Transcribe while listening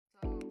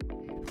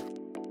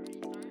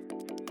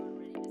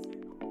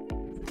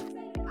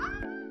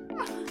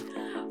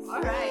All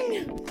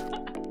right.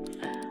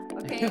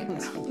 Okay.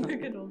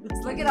 Look at all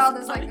this. Look at all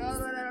this like.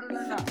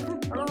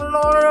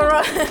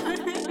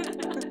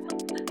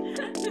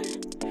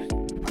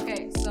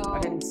 Okay, so I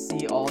can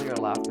see all your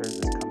laughter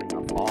just coming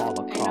up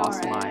all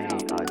across right? my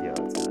audio.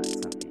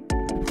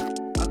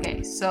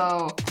 okay,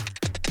 so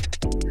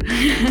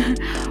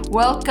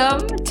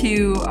welcome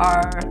to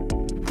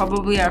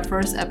probably our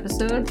first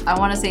episode. I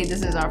want to say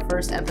this is our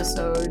first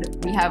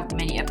episode. We have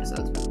many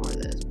episodes before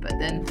this, but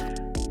then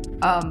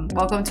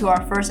welcome to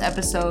our first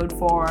episode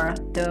for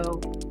the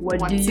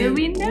What Do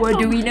We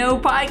Know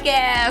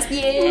podcast.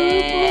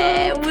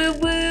 Yeah!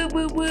 Whoop, whoop,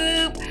 whoop,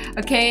 whoop.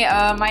 Okay,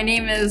 my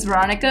name is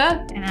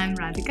Veronica. And I'm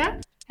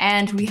Radhika.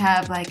 And we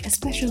have like a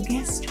special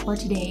guest for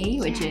today,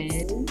 which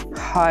is...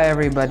 Hi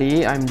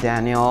everybody, I'm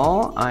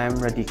Daniel. I'm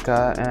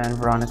Radhika and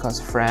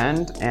Veronica's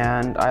friend,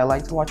 and I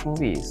like to watch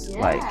movies. Yeah.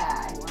 Like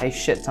a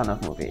shit ton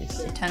of movies.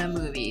 A ton of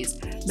movies.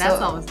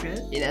 That's always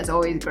good. Yeah, that's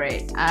always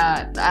great.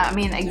 I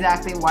mean,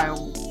 exactly why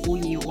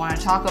we want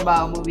to talk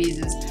about movies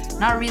is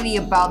not really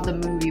about the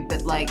movie,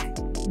 but like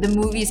the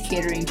movie is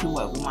catering to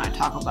what we want to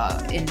talk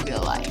about in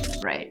real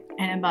life, right?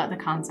 And about the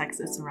context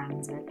that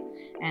surrounds it.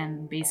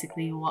 And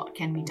basically what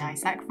can we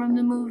dissect from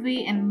the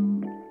movie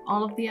and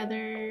all of the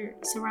other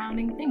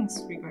surrounding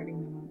things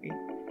regarding the movie.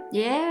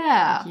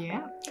 Yeah.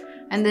 Yeah.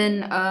 And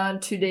then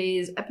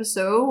today's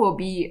episode will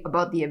be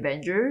about the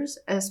Avengers,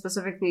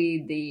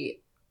 specifically the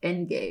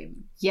Endgame.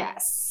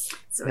 Yes.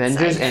 So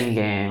Avengers exciting.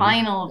 Endgame.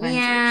 Final Avengers.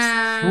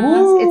 Yeah.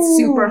 Woo. It's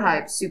super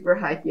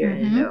hype here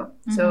in Indo.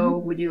 So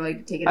would you like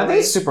to take it I away?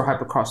 think it's super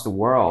hype across the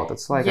world.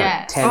 It's like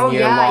Yes. a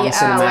 10-year long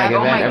cinematic like,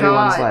 oh event. my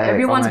Everyone's God. like,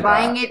 Everyone's oh my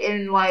buying God. it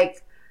in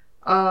like,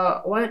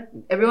 what?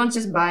 Everyone's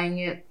just buying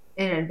it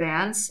in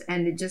advance,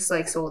 and it just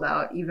like sold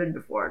out even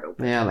before it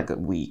opened. Yeah, like a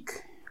week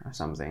or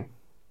something.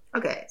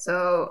 Okay,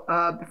 so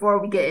before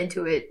we get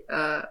into it,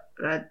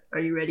 Rad, are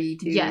you ready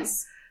to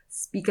Yes.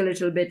 speak a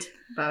little bit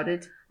about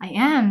it? I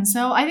am.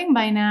 So I think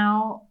by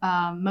now,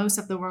 most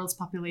of the world's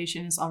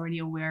population is already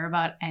aware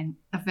about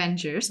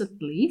Avengers, at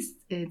least.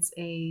 It's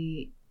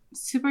a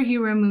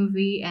superhero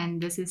movie,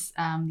 and this is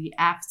the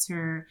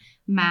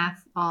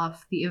aftermath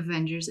of the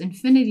Avengers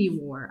Infinity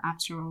War,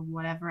 after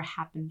whatever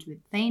happened with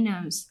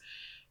Thanos.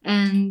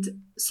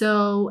 And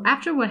so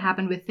after what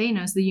happened with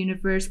Thanos, the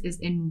universe is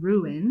in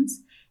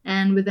ruins.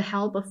 And with the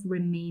help of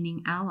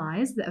remaining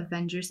allies, the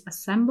Avengers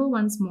assemble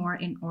once more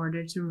in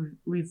order to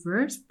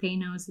reverse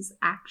Thanos'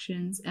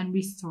 actions and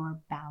restore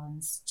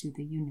balance to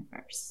the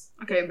universe.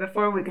 Okay,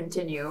 before we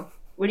continue,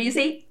 what do you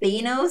say?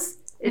 Thanos?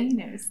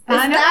 Thanos. It's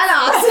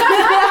Thanos!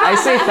 I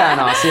say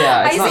Thanos,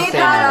 yeah. It's I not say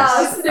Thanos.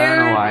 Thanos, I don't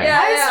know dude. why.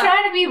 Yeah. I was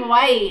trying to be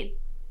white.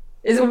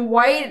 Is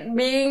white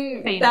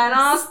being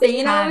Thanos.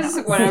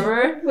 Thanos?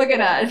 Whatever. Look at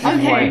that.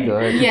 Okay. Quite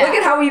good. Yeah. Look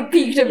at how we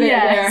peaked a bit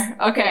Yes.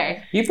 there.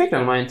 Okay. You picked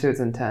on mine too. It's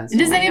intense.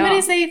 Does Oh my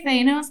anybody God. say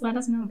Thanos? Let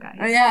us know, guys.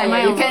 Oh, yeah, Am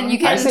I you alone?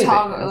 can I say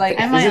talk Thanos. like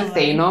Am Is I it alone?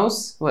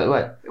 Thanos? What?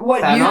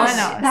 what Thanos? you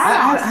Thanos.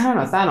 I don't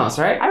know. Thanos,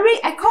 right?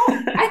 I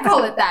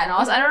call it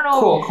Thanos. I don't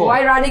know Cool.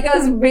 why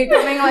Radhika's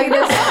becoming like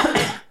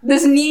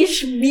this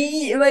niche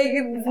bee like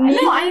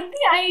No, I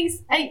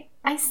think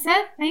I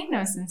said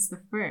Thanos since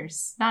the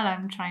first. Not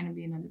I'm trying to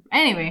be another.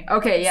 Anyway.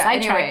 Okay, yeah.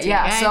 Anyway, Sidetracked you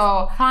yeah. guys.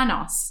 So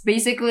Thanos.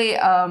 basically,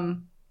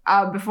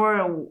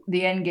 before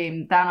the end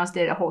game, Thanos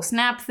did a whole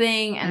snap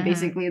thing, and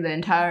basically the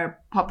entire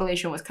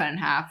population was cut in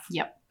half.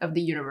 Yep. Of the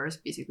universe,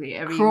 basically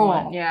everyone.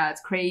 Cruel. Yeah, it's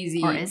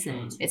crazy. Or is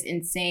it? It's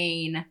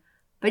insane.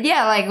 But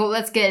yeah, like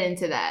let's get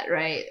into that,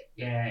 right?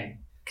 Yeah.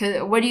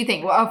 Cause what do you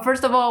think? Well,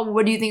 first of all,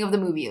 what do you think of the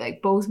movie?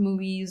 Like both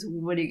movies,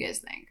 what do you guys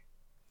think?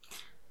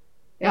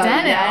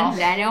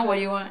 Daniel, what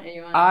do you want?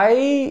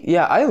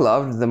 I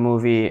loved the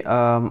movie.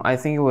 I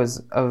think it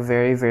was a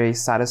very, very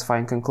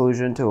satisfying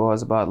conclusion to what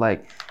was about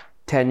like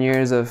 10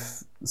 years of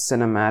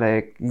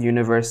cinematic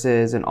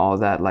universes and all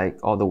that, like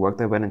all the work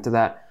that went into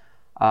that.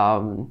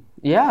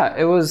 Yeah,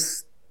 it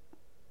was.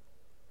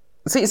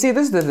 See, this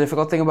is the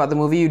difficult thing about the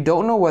movie. You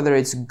don't know whether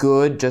it's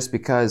good just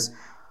because,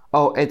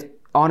 it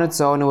on its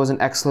own it was an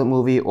excellent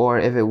movie, or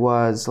if it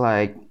was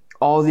like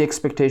all the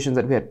expectations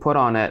that we had put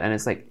on it, and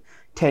it's like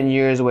 10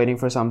 years waiting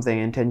for something,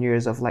 and 10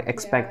 years of like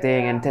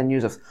expecting, and 10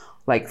 years of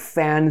like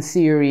fan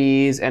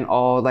theories and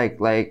all like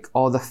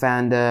all the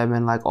fandom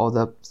and like all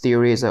the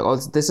theories like,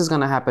 this is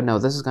gonna happen, no,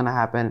 this is gonna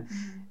happen.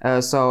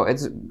 So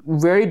it's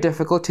very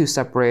difficult to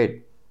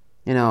separate,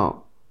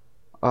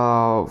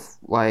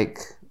 like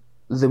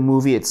the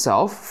movie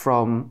itself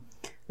from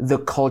the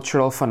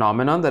cultural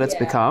phenomenon that it's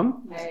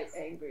become. I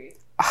agree.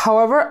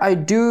 However,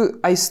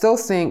 I still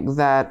think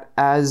that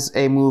as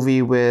a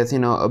movie with,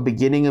 a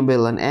beginning, a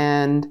middle, and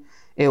end,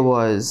 it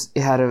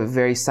had a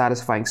very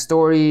satisfying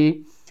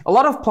story. A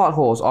lot of plot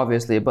holes,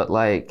 obviously, but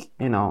like,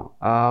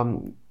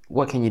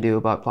 what can you do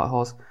about plot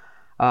holes?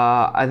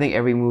 I think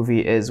every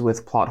movie is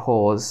with plot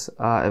holes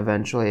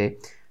eventually.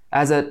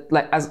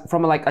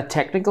 From a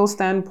technical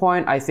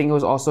standpoint, I think it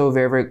was also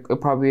it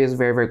probably is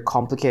very, very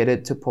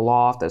complicated to pull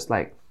off. There's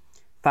like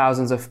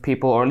thousands of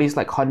people, or at least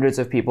like hundreds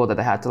of people that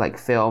they had to like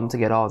film to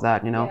get all of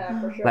that, you know.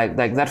 Yeah, for sure. Like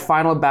that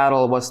final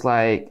battle was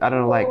like, I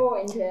don't know, like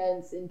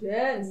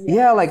intense.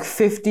 yeah, like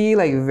 50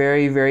 like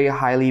very, very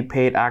highly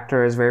paid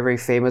actors, very, very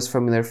famous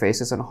familiar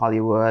faces in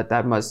Hollywood.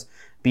 That must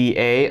be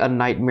a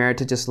nightmare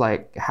to just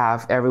like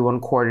have everyone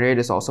coordinate.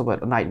 It's also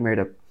but a nightmare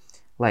to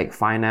like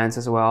finance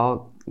as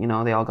well. You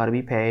know, they all got to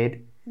be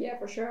paid. Yeah,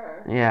 for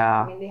sure.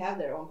 Yeah. I mean, they have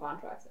their own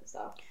contracts and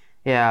stuff.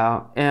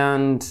 Yeah,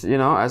 and you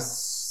know,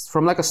 as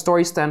from like a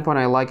story standpoint,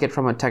 I like it.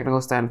 From a technical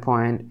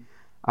standpoint,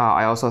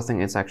 I also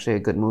think it's actually a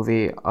good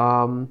movie.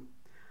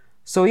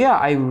 So yeah,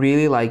 I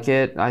really like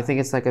it. I think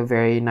it's like a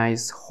very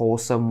nice,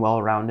 wholesome,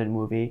 well-rounded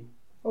movie.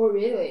 Oh,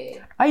 really?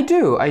 I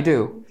do.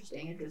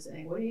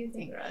 Interesting. What do you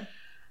think, Rod?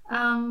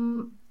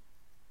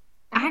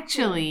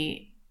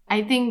 Actually,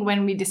 I think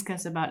when we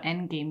discuss about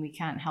Endgame, we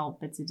can't help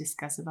but to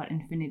discuss about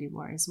Infinity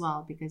War as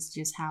well, because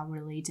just how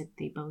related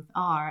they both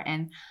are.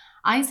 And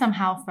I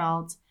somehow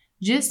felt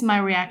just my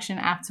reaction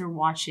after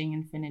watching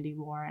Infinity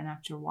War and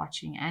after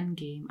watching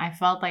Endgame, I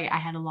felt like I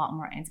had a lot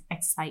more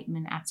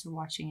excitement after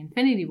watching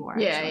Infinity War.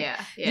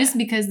 Yeah. Just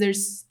because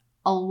there's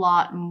a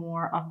lot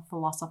more of a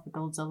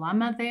philosophical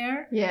dilemma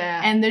there.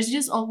 Yeah. And there's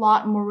just a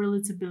lot more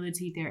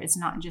relatability there. It's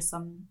not just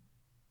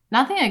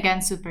nothing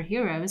against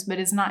superheroes, but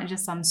it's not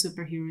just some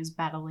superheroes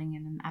battling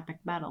in an epic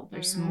battle.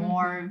 There's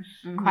more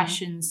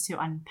questions to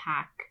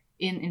unpack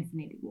in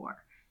Infinity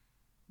War.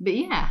 But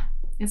yeah,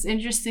 it's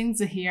interesting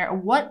to hear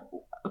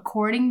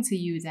according to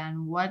you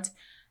then, what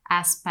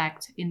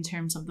aspect in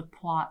terms of the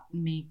plot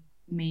made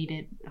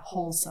it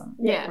wholesome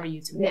for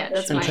you to watch? Yeah,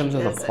 that's in terms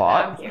of the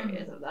plot. I'm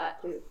curious of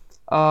that too.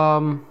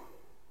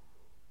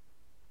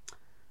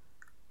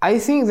 I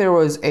think there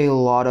was a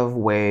lot of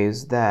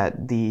ways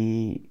that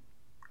the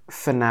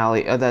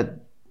finale that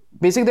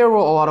basically there were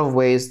a lot of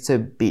ways to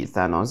beat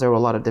Thanos. There were a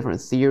lot of different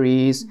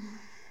theories,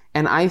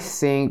 and I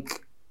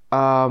think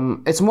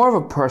it's more of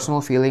a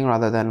personal feeling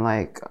rather than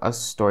like a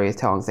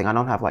storytelling thing. I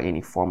don't have like any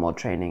formal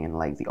training in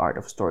like the art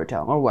of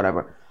storytelling or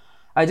whatever.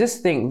 I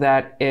just think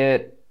that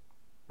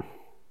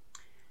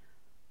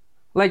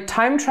like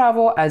time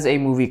travel as a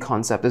movie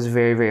concept is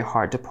very, very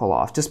hard to pull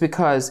off, just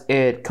because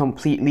it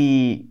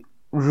completely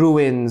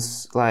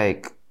ruins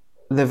like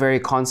the very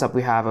concept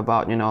we have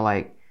about, you know,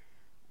 like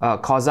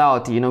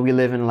causality. You know, we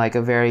live in like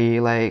a very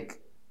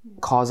like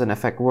cause and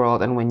effect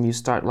world, and when you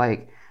start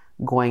like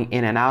going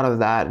in and out of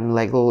that and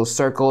like little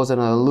circles and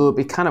a loop,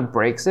 it kind of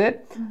breaks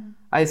it.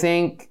 I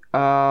think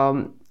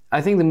the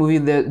movie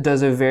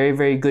does a very,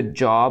 very good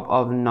job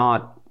of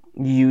not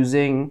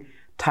using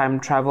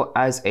time travel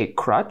as a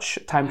crutch.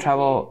 Time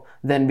travel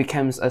then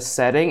becomes a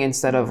setting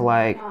instead of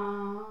like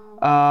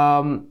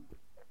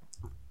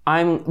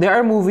there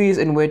are movies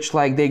in which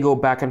like they go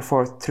back and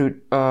forth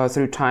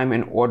through time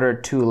in order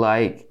to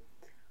like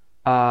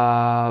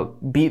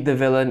beat the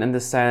villain, in the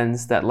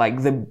sense that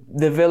like the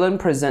villain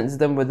presents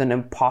them with an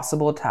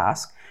impossible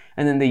task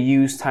and then they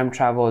use time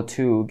travel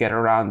to get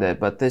around it.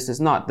 But this is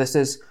not. This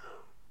is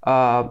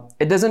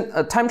it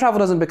doesn't time travel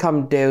doesn't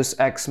become Deus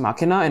Ex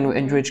Machina,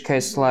 in which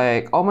case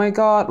like oh my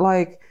god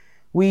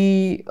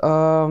we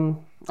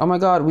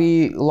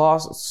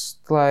lost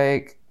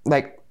like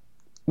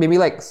maybe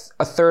like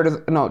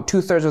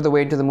 2/3 of the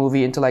way into the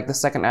movie, into like the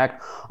second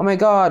act. Oh my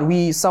god,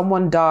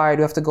 someone died,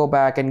 we have to go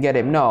back and get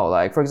him. No,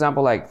 like for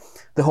example, like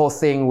the whole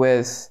thing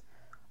with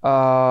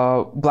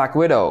Black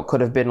Widow could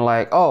have been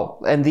like,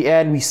 oh, in the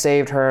end we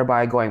saved her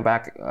by going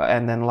back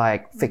and then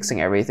like fixing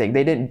everything.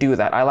 They didn't do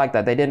that. I like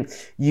that. They didn't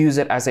use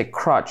it as a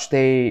crutch.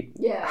 They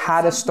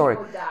had a story.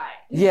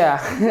 Yeah.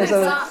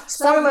 So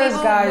spoilers,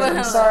 guys.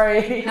 I'm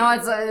sorry. No,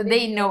 it's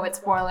they know it's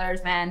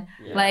spoilers, man.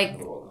 Yeah, like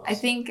I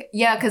think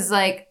because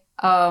like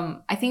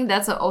I think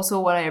that's also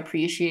what I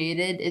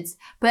appreciated.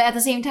 But at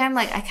the same time,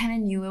 like I kind of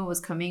knew it was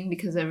coming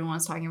because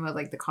everyone's talking about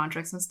like the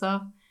contracts and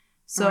stuff.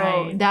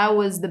 So that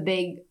was the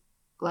big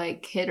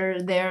like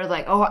hitter there.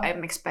 Like, oh,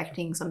 I'm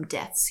expecting some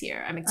deaths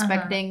here. I'm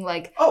expecting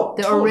like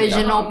the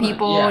original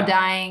people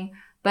dying.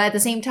 But at the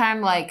same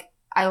time, like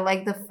I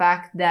like the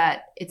fact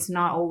that it's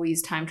not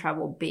always time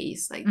travel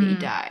based. Like they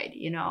died,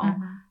 you know,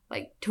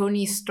 like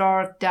Tony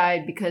Stark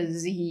died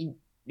because he,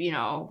 you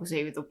know,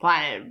 saved the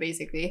planet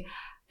basically.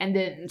 And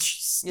then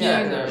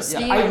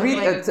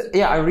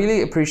I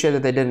really appreciate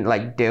that they didn't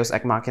like Deus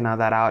Ex Machina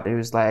that out. It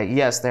was like,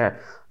 yes,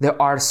 there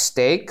are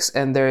stakes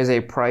and there is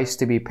a price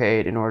to be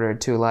paid in order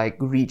to like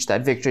reach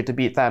that victory to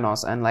beat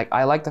Thanos. And like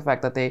I like the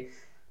fact that they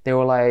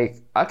were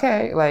like,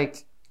 okay,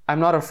 like I'm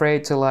not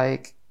afraid to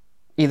like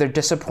either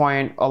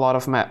disappoint a lot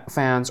of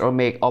fans or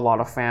make a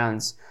lot of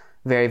fans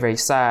very, very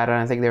sad. And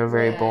I think they were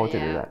very bold to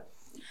do that.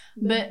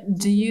 But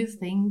do you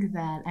think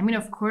that, I mean,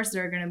 of course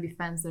there are going to be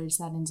fans that are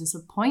sad and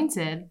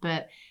disappointed,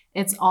 but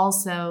it's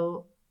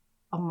also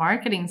a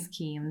marketing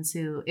scheme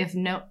to, if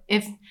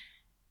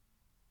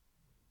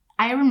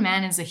Iron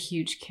Man is a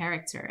huge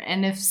character,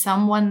 and if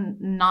someone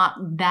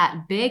not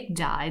that big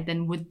died,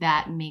 then would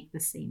that make the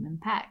same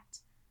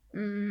impact?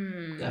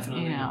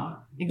 Definitely. You know,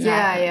 not.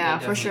 exactly. Yeah,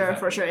 for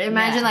definitely sure.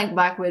 Imagine Yeah. like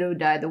Black Widow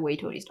died the way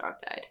Tony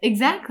Stark died.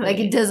 Exactly. Like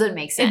it doesn't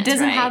make sense. It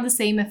doesn't right? have the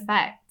same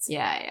effect.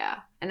 Yeah.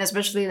 And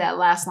especially that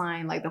last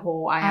line, like the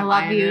whole "I I am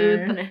love Iron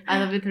you. Man." I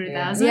love you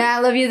 3000. Yeah, I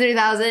love you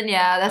 3000.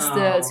 Yeah, that's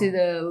Oh. to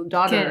the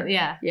daughter. Kid,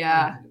 yeah.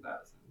 Yeah.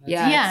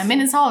 Yeah. Yeah, I it's-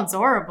 mean, it's all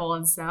adorable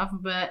and stuff,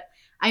 but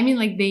I mean,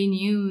 like, they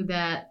knew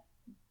that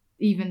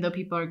even though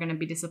people are going to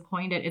be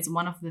disappointed, it's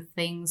one of the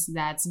things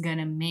that's going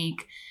to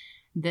make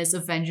this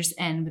Avengers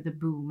end with a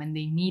boom, and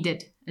they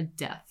needed a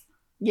death.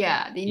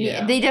 Yeah,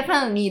 Yeah. they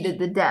definitely needed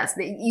the death.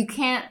 You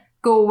can't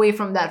go away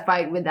from that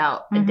fight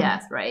without a Mhm.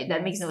 death, right? That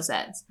Yes. makes no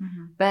sense.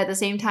 But at the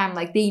same time,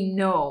 like they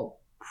know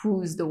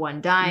who's the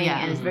one dying, Yeah.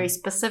 and it's Mhm. very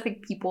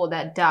specific people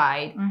that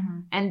died.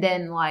 And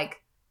then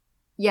like,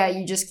 yeah,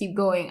 you just keep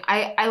going.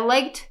 I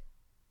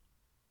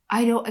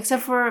don't,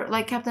 except for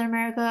like Captain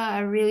America, I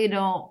really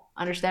don't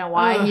understand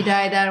why he Ugh.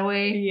 died that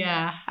way.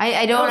 Yeah.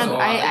 I don't That was a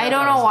lot. I Yeah,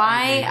 don't that know was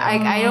why.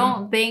 angry. I Mhm.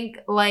 don't think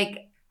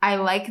like I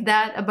like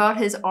that about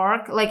his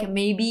arc. Like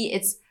maybe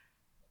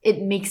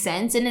it makes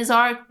sense in his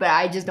arc, but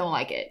I just don't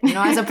like it. You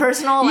know, as a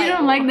personal You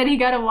don't like that he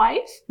got a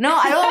wife? No,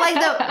 I don't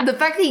like the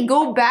fact that he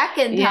go back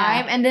in Yeah.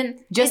 time and then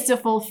Just to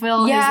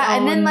fulfill his yeah,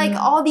 and then own- like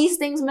all these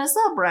things mess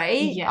up,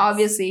 right? Yes.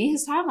 Obviously,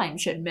 his timeline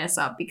should mess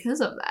up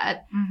because of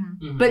that. Mhm.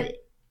 Mhm. But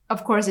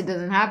of course, it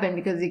doesn't happen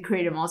because they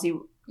create a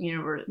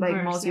multi-universe, like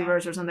Verse, yeah.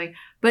 multiverse or something.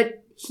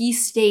 But he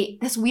stayed.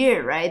 That's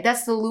weird, right?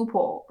 That's the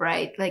loophole,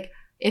 right? Like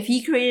if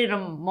he created a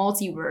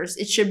multiverse,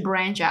 it should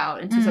branch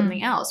out into Mhm.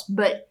 something else.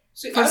 But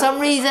See, for some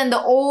reason,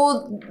 the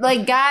old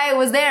like guy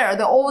was there.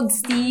 The old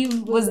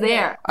Steve was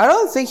there. I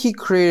don't think he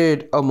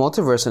created a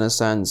multiverse in a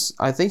sense.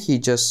 I think he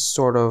just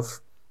sort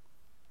of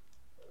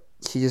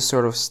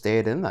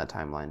stayed in that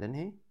timeline, didn't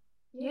he?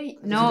 Yeah,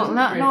 it no,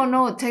 doesn't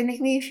no.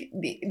 Technically,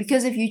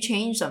 because if you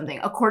change something,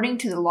 according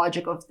to the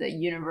logic of the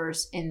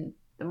universe in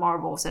the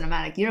Marvel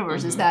Cinematic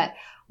Universe, is Mhm. that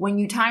when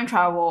you time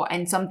travel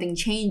and something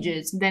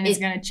changes, Then it's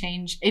it- gonna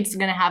change. It's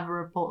gonna have a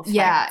ripple effect.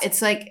 yeah,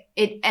 it's like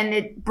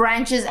it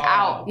branches Oh.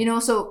 out. You know,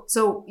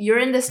 so you're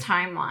in this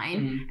timeline,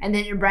 Mhm. and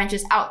then it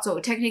branches out. So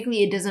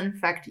technically, it doesn't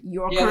affect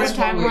your Yeah, current that's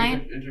one way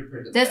timeline. to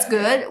interpret it. That's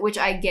good, which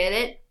I get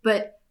it,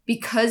 but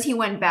because he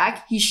went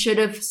back, he should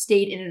have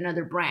stayed in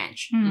another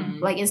branch. Mhm.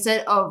 Like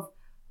instead of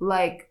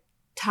like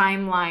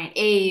timeline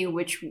A,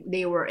 which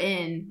they were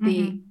in,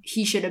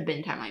 he should have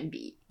been timeline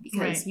B because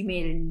Right. he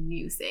made a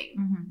new thing,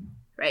 Mhm.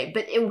 right?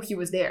 But he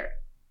was there,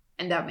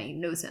 and that made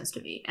no sense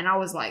to me. And I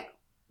was like,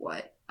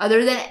 what?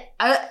 Other than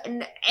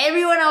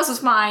everyone else was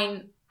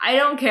fine. I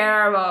don't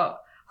care about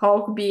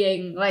Hulk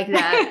being like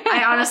that.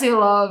 I honestly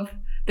love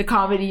the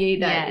comedy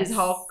that is Yes.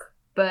 Hulk,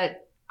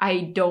 but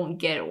I don't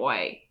get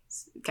why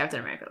Captain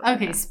America. was like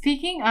Okay, that.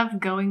 speaking of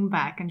going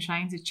back and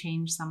trying to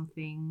change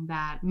something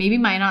that maybe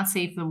might not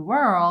save the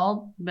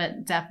world,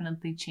 but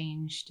definitely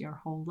changed your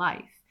whole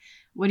life.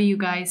 What do you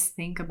guys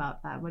think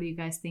about that? What do you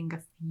guys think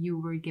if you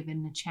were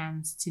given a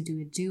chance to do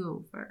a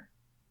do-over?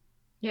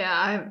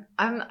 Yeah,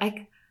 I'm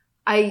like,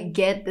 I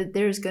get that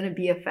there's gonna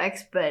be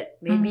effects, but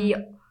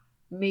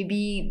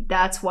maybe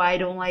that's why I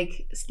don't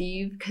like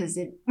Steve, because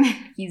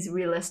he's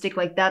realistic.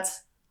 Like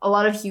that's a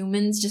lot of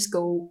humans just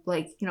go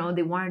like, you know,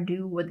 they want to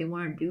do what they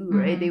want to do,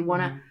 right? Mhm. They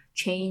want to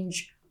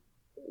change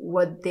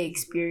what they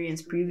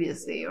experienced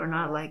previously, or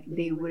not like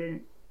they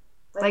wouldn't.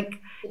 Like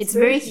it's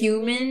very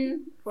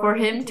human for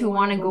him to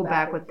want to go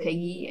back with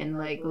Peggy and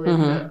like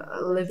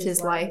lived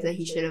his life that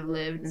he should have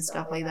lived and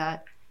stuff like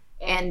that.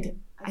 And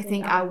I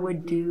think I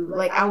would do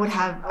like I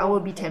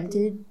would be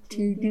tempted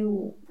to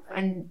do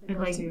and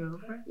like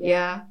do-over?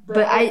 yeah,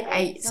 but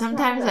I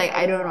sometimes like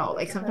I don't know,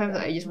 like sometimes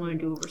I just want to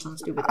do over some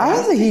stupid I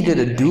don't thing. think he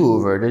did a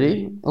do-over, did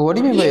he? What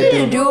do you mean He by a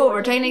didn't do-over? do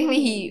over. Technically,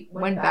 he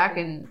went back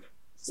and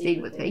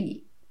stayed with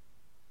Peggy.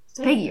 It's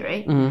Peggy,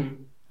 right? Mhm.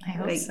 I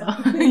hope Like- so.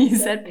 You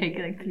said Pig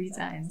like 3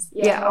 times.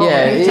 Yeah. Yeah,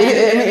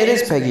 okay. I mean, it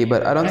is Peggy,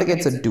 but I don't think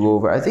it's a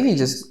do-over. I think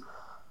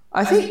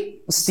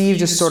Steve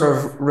just sort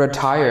of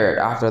retired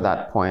after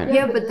that point.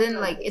 Yeah, but then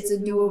like it's a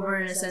do-over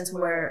in a sense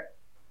where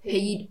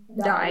Peggy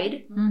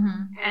died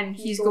Mm-hmm. and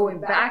he's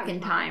going back in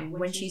time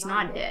when she's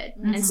not dead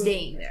Mhm. and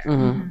staying there.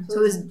 Mhm.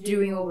 So it's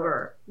doing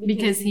over.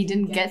 Because he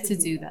didn't get to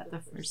do that the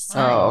first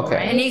time. Oh,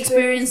 okay. And he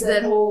experienced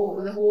the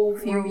whole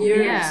few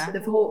years, Yeah. the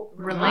whole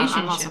Relationship,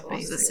 I'm not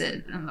supposed to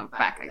basically. sit in the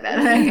back like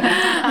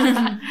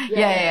that.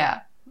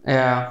 yeah.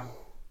 Yeah.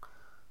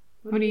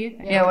 What do you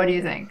think? Yeah, what do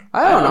you think?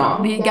 I don't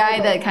know. The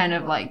guy that kind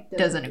of like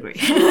doesn't agree.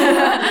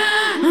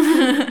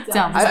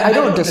 I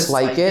don't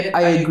dislike it.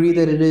 I agree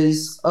that it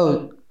is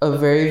a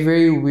very,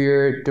 very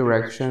weird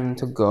direction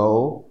to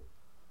go.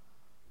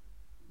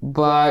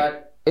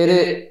 But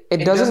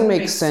it doesn't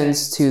make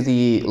sense to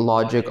the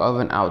logic of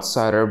an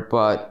outsider,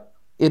 but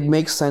it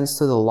makes sense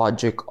to the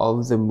logic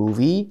of the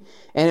movie,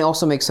 and it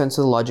also makes sense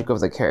to the logic of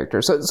the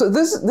character. So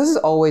this is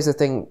always a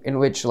thing in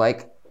which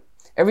like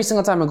every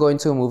single time I go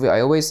into a movie,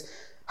 I always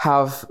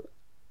have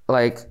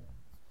like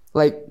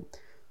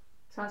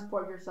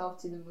Transport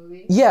yourself to the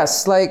movie.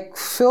 yes, like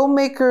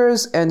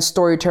filmmakers and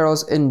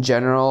storytellers in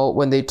general,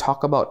 when they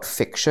talk about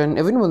fiction,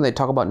 even when they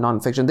talk about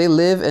nonfiction, they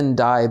live and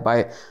die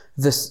by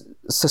this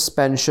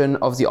suspension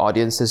of the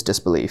audience's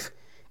disbelief.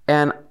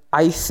 And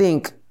I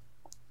think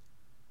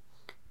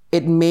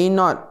it may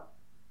not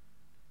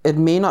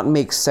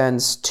make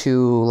sense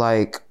to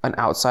like an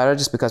outsider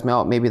just because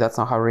maybe that's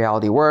not how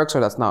reality works, or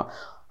that's not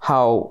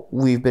how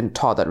we've been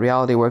taught that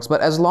reality works.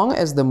 But as long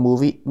as the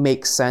movie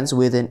makes sense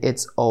within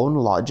its own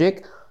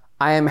logic,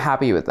 I am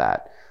happy with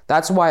that.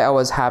 That's why I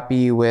was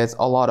happy with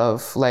a lot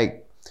of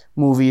like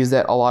movies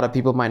that a lot of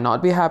people might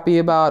not be happy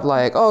about,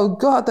 like, oh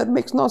god, that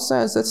makes no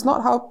sense, that's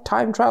not how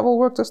time travel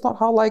works, that's not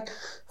how like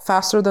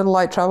faster than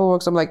light travel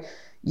works. I'm like,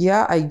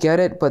 yeah, I get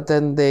it, but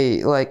then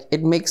they like,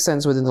 it makes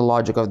sense within the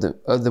logic of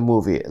the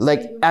movie,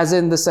 like as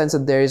in the sense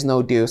that there is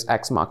no Deus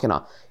ex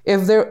machina.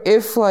 If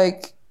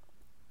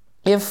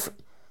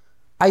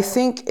I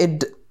think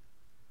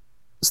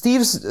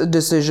Steve's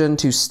decision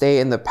to stay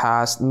in the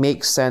past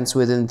makes sense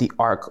within the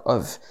arc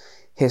of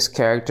his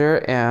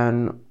character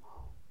and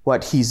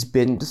what he's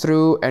been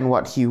through and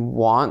what he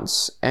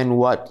wants and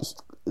what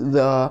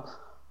the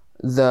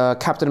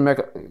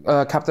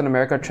Captain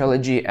America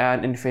trilogy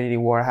and Infinity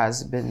War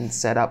has been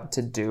set up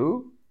to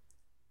do.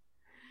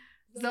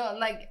 So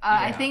like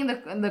I think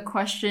the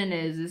question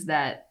is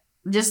that,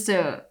 just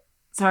to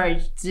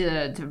interrupt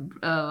Feta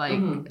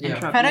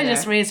you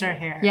just there. raised her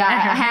hair. Yeah,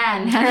 a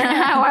hand.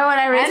 Why would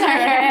I raise my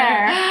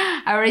hair?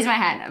 I raise my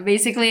hand.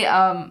 Basically,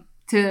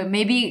 to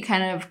maybe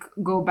kind of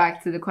go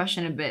back to the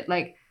question a bit,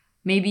 like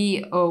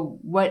maybe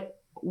what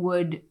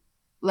would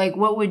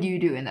you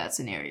do in that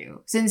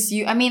scenario? Since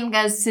you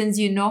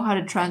know how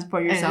to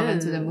transport yourself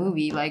into the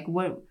movie, like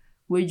what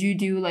would you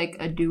do, like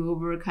a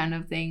do-over kind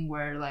of thing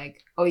where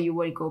like, oh, you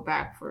would go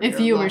back for if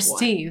your you were loved one?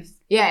 Steve.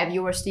 Yeah, if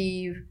you were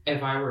Steve.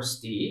 If I were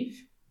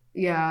Steve?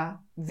 Yeah.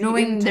 The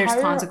Knowing there's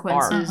entire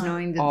consequences, arc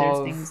knowing that there's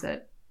of things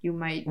that you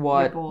might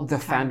what ripple the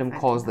time fandom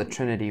effect calls the into.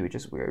 Trinity, which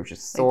is weird, which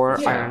is Like, Thor,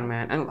 yeah. Iron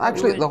Man, and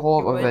actually the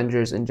whole of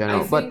Avengers in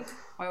general. But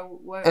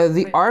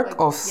the arc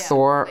of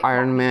Thor,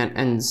 Iron Man,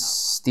 and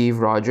Steve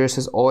Rogers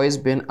has always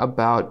been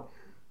about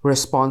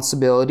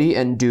responsibility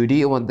and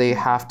duty and what they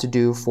have to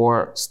do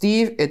for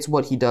Steve. It's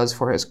what he does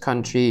for his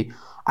country.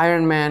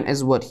 Iron Man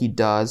is what he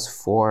does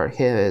for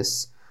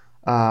his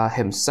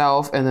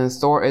himself, and then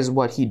Thor is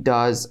what he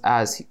does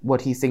as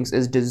what he thinks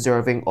is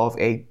deserving of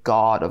a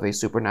god, of a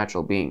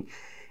supernatural being.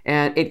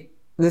 And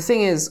the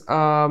thing is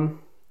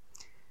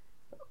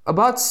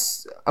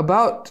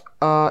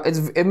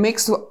it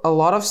makes a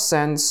lot of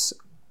sense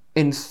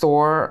in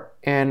Thor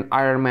and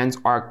Iron Man's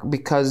arc,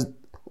 because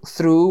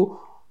through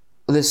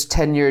this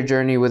 10-year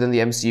journey within the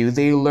MCU,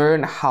 they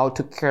learn how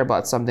to care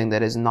about something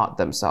that is not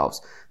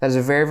themselves. That is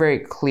very, very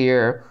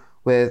clear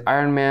with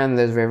Iron Man.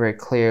 That's very, very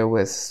clear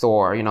with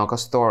Thor,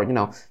 because Thor,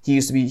 he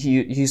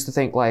used to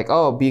think like,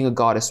 oh, being a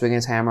god is swinging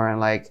his hammer,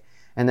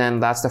 and then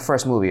that's the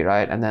first movie,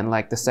 right? And then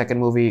like the second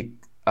movie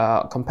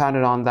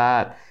compounded on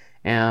that,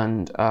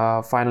 and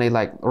finally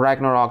like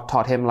Ragnarok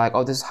taught him like,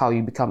 oh, this is how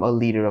you become a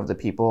leader of the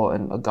people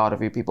and a god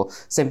of your people.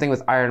 Same thing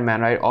with Iron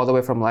Man, right? All the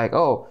way from like,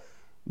 oh,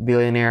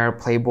 billionaire,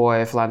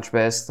 playboy,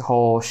 philanthropist,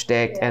 whole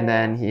shtick, and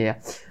then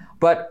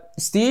But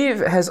Steve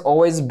has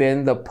always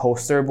been the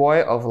poster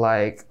boy of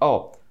like,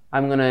 oh,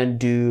 I'm gonna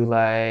do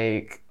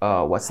like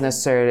what's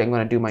necessary. I'm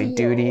gonna do my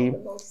duty. The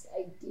most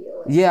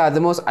idealist. Yeah,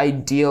 the most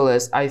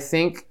idealist. I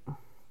think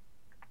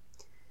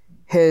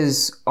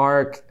his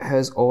arc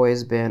has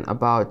always been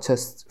about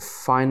just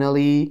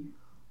finally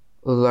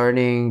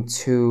learning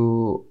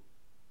to,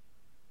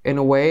 in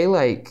a way,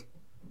 like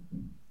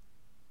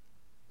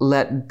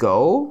let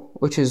go,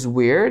 which is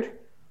weird.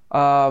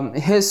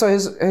 His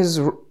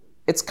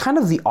it's kind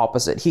of the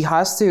opposite. He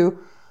has to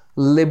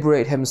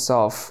liberate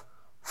himself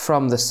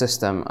from the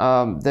system.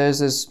 There's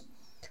this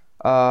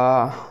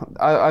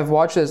I've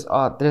watched this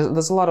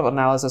there's a lot of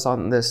analysis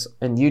on this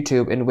in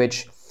YouTube, in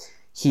which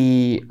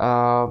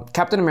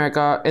Captain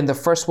America in the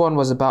first one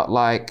was about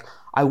like,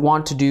 I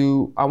want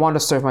to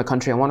serve my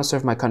country,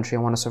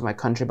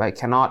 but I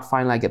cannot.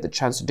 Finally I get the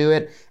chance to do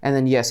it, and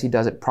then yes, he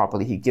does it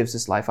properly. He gives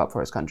his life up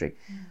for his country.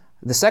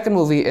 The second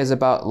movie is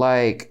about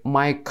like,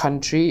 my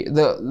country,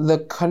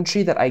 the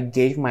country that I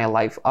gave my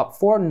life up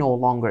for no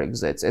longer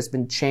exists. It's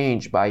been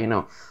changed by,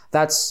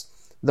 that's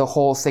the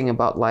whole thing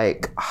about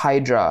like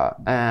Hydra,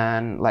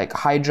 and like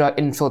Hydra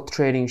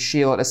infiltrating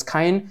S.H.I.E.L.D. is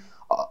kind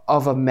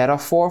of a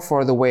metaphor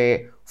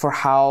for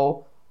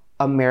how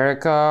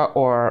America,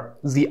 or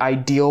the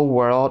ideal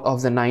world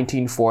of the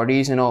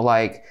 1940s,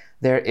 like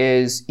there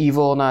is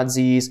evil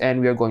Nazis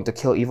and we are going to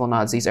kill evil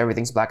Nazis.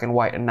 Everything's black and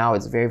white, and now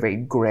it's very, very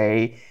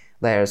gray.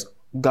 There's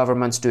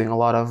governments doing a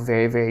lot of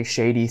very, very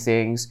shady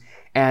things.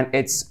 And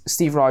it's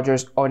Steve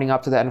Rogers owning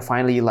up to that and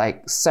finally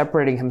like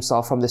separating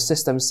himself from the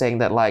system, saying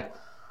that like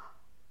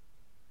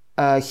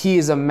he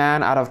is a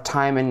man out of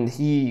time and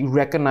he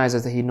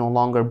recognizes that he no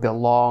longer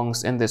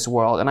belongs in this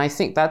world. And I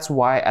think that's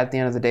why at the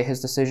end of the day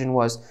his decision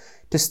was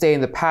to stay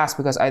in the past,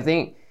 because I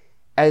think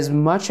as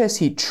much as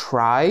he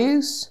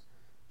tries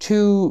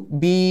to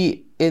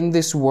be in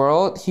this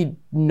world, he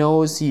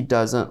knows he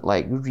doesn't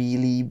like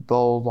really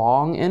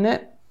belong in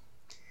it.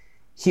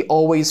 He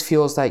always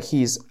feels like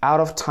he's out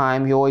of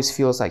time. He always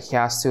feels like he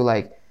has to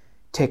like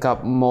take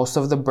up most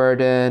of the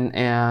burden,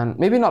 and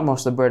maybe not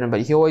most of the burden,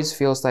 but he always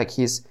feels like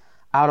he's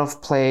out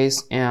of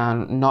place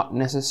and not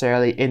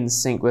necessarily in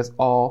sync with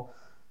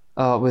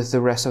with the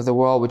rest of the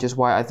world, which is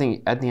why I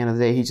think at the end of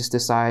the day he just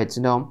decides,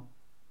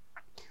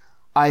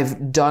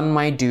 I've done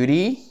my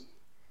duty,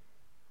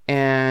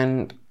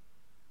 and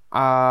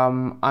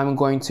I'm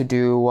going to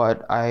do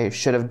what I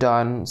should have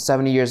done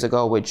 70 years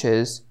ago, which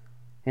is,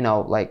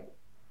 like,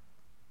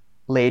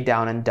 lay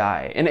down and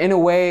die. And in a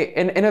way,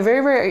 in a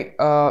very, very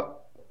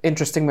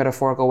interesting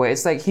metaphorical way,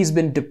 it's like he's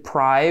been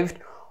deprived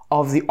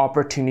of the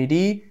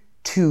opportunity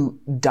to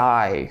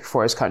die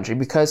for his country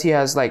because he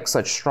has like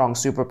such strong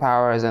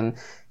superpowers, and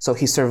so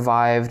he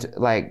survived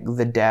like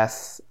the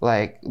death,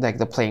 like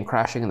the plane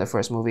crashing in the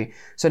first movie.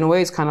 So in a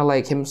way, it's kind of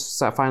like him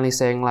finally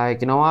saying,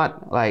 like, you know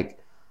what, like,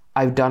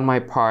 I've done my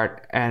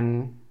part,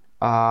 and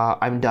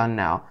I'm done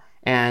now.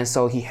 And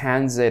so he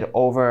hands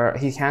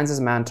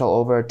his mantle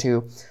over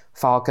to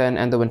Falcon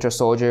and the Winter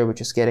Soldier, which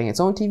is getting its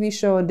own TV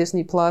show on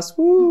Disney Plus.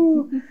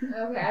 Woo!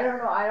 Okay, I don't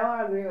know. I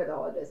don't agree with the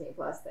whole Disney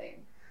Plus thing.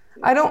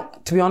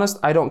 To be honest,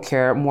 I don't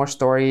care. More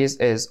stories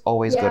is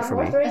always good for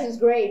me. More stories is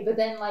great, but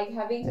then like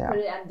having to put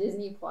it on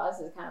Disney Plus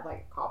is kind of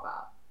like a cop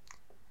out.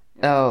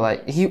 Oh,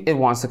 like it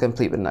wants to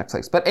compete with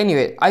Netflix. But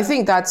anyway, I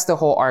think that's the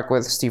whole arc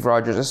with Steve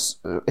Rogers,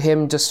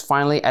 him just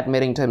finally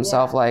admitting to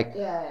himself,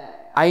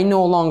 I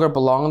no longer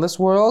belong in this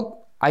world.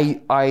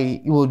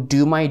 I will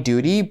do my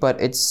duty, but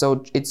it's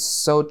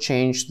so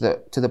changed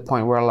to the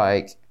point where,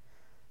 like,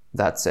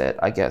 that's it,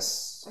 I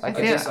guess. I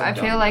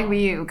feel like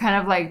we kind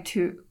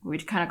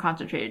of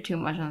concentrated too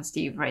much on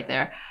Steve right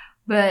there.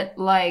 But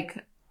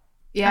like,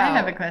 yeah. I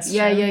have a question.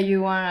 Yeah,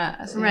 you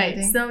wanna say right.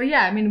 anything? So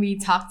yeah, I mean, we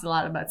talked a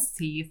lot about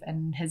Steve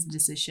and his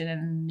decision,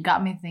 and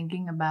got me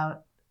thinking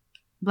about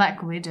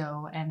Black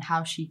Widow and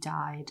how she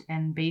died,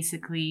 and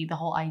basically the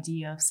whole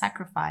idea of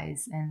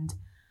sacrifice. And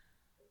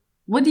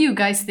what do you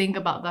guys think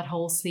about that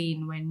whole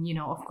scene when,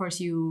 of course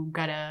you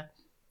gotta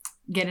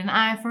get an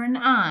eye for an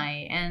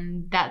eye,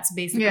 and that's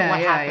basically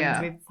what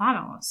happens with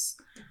Thanos.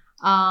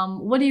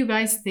 What do you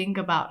guys think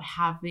about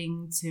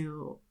having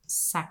to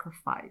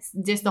sacrifice,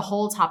 just the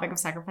whole topic of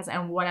sacrifice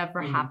and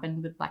whatever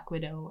happened with Black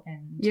Widow?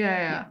 And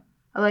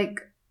like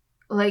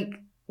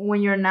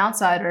when you're an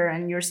outsider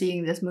and you're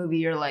seeing this movie,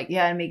 you're like,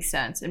 it makes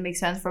sense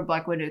for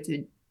Black Widow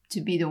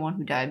to be the one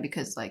who died,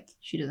 because like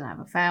she doesn't have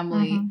a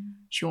family.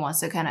 She wants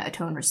to kind of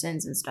atone her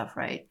sins and stuff,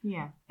 right?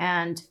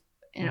 And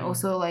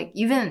also like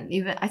even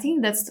I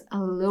think that's a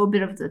little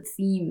bit of the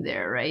theme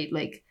there, right?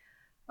 Like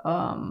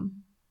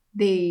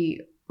they,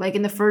 like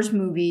in the first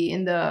movie,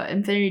 in the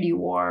Infinity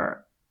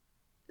War,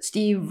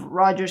 Steve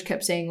Rogers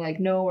kept saying like,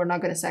 no, we're not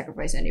going to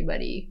sacrifice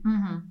anybody.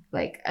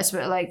 Like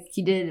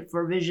he did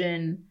for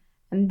Vision,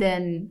 and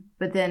then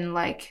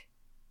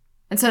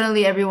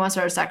suddenly everyone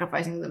started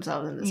sacrificing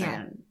themselves in the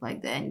second,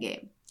 like the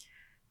Endgame.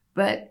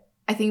 But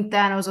I think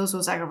Thanos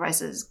also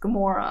sacrifices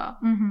Gamora.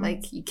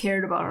 Like he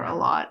cared about her a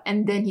lot,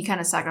 and then he kind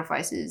of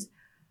sacrifices,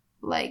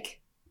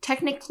 like,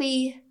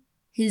 technically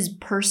his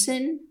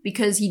person,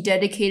 because he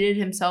dedicated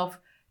himself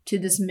to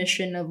this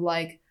mission of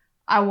like,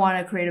 I want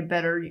to create a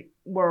better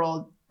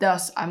world.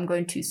 Thus, I'm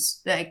going to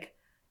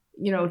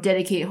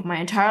dedicate my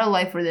entire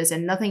life for this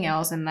and nothing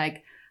else, and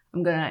like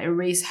I'm gonna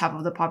erase half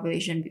of the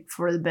population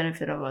for the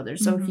benefit of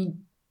others. So he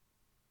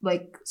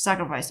like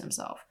sacrificed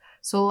himself.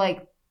 So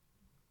like,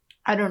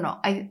 I don't know.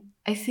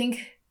 I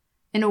think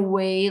in a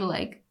way,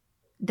 like,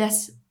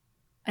 that's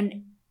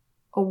an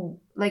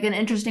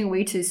interesting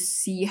way to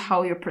see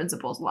how your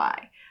principles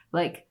lie.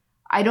 Like,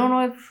 I don't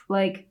know if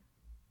like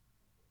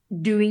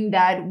doing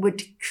that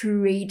would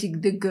create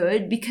the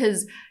good,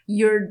 because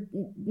you're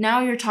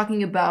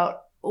talking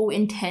about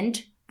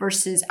intent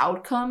versus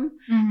outcome.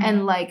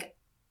 And like,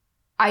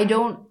 I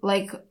don't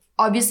like,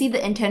 obviously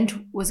the intent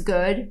was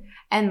good,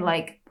 and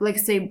like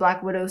say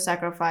Black Widow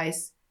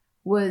sacrifice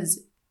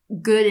was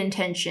good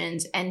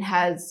intentions and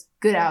has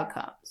good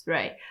outcomes,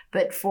 right?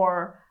 But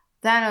for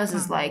Thanos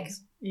is like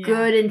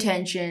good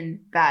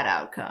intention, bad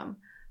outcome.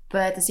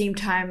 But at the same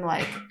time,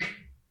 like,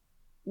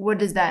 what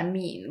does that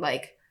mean?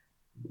 Like,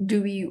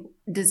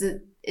 is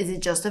it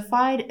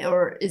justified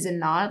or is it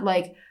not?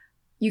 Like,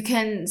 you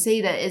can say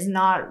that it's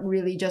not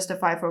really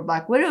justified for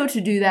Black Widow to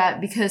do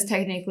that, because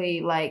technically,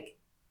 like,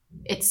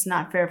 it's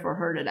not fair for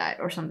her to die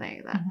or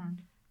something like that.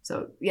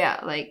 So yeah,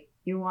 like,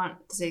 you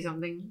want to say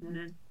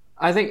something?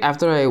 I think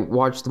after I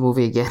watched the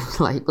movie again,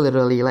 like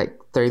literally like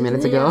 30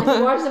 minutes ago.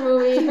 You watched the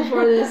movie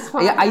before this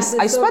podcast.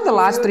 I spent the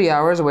last 3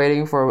 hours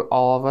waiting for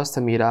all of us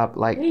to meet up.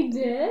 Like, you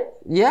did?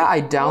 Yeah,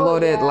 I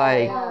downloaded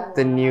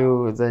the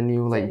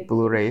new like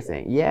Blu-ray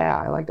thing. Yeah,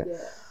 I liked it. Yeah.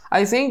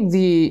 I think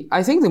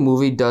the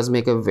movie does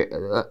make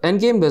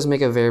Endgame does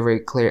make a very, very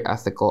clear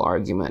ethical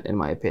argument, in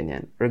my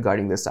opinion,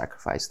 regarding the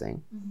sacrifice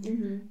thing.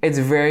 It's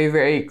very,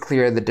 very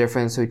clear the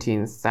difference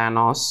between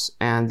Thanos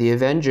and the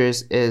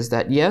Avengers is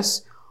that,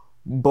 yes,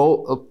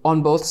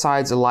 on both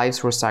sides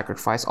lives were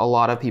sacrificed. A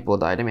lot of people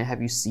died. I mean,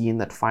 have you seen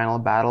that final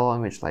battle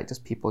in which like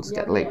just people just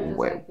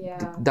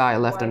die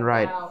left and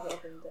right?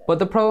 But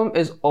the problem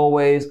is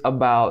always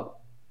about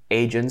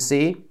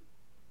agency.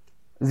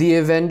 the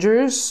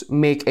Avengers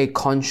make a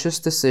conscious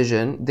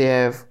decision. They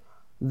have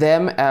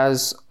them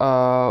as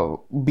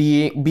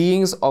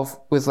beings of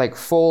with like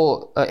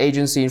full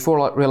agency and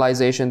full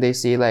realization. They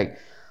see like,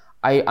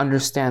 I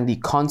understand the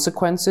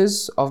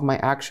consequences of my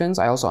actions.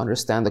 I also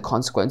understand the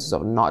consequences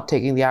of not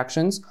taking the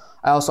actions.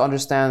 I also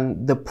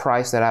understand the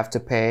price that I have to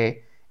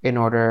pay in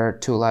order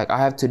to I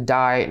have to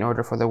die in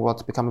order for the world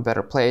to become a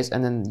better place.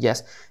 And then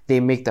yes,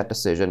 they make that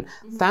decision.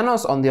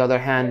 Thanos, on the other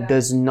hand,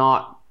 does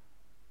not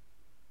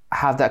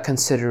have that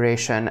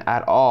consideration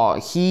at all.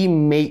 He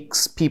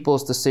makes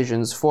people's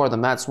decisions for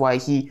them. That's why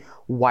he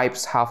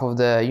wipes half of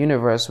the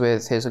universe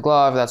with his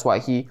glove. That's why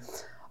he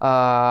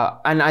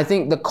and I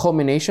think the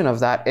culmination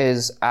of that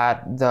is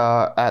at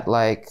Vormir,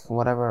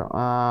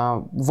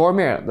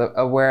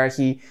 where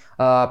he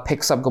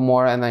picks up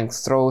Gamora and then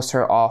throws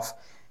her off.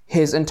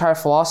 His entire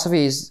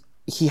philosophy is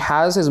he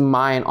has his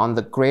mind on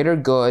the greater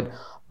good,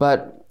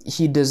 but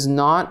he does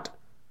not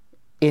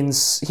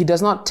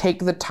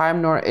take the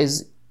time, nor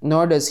is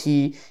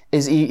he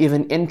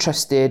even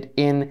interested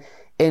in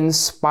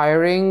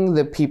inspiring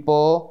the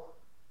people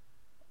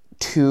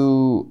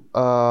to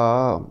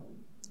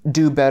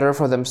do better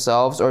for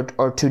themselves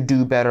or to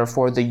do better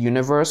for the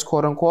universe,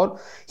 quote unquote.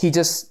 He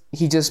just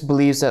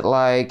believes that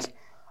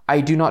I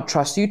do not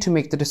trust you to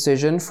make the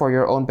decision for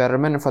your own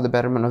betterment and for the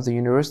betterment of the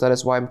universe. That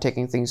is why I'm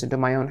taking things into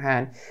my own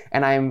hand,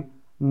 and I'm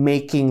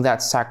making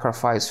that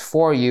sacrifice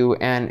for you.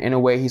 And in a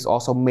way, he's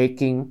also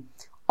making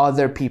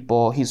other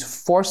people, he's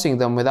forcing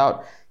them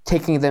without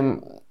taking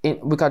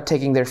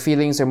their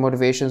feelings, their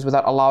motivations,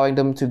 without allowing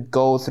them to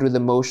go through the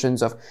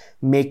motions of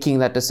making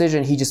that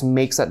decision. He just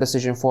makes that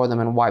decision for them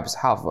and wipes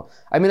half.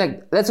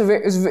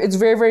 It's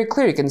very, very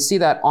clear. You can see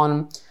that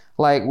on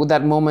with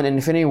that moment in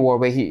Infinity War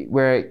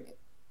where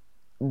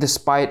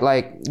despite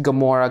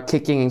Gamora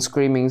kicking and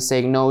screaming,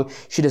 saying no,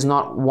 she does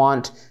not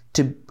want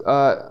to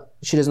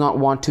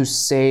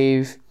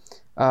save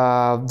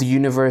the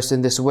universe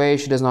in this way.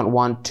 She does not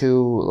want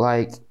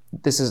to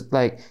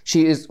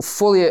she is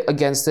fully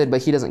against it, but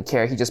he doesn't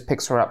care. He just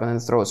picks her up and then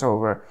throws her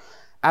over.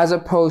 As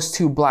opposed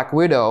to Black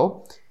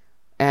Widow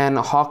and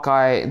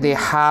Hawkeye, they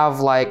have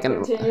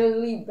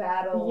continually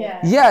battle.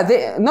 Yeah,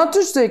 they not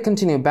just they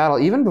continue battle.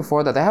 Even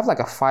before that, they have a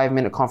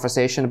 5-minute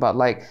conversation about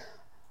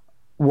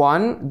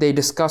one, they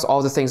discuss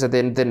all the things that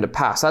they did in the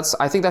past.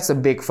 I think that's a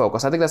big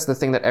focus. I think that's the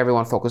thing that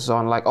everyone focuses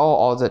on,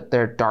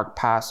 their dark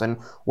past and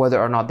whether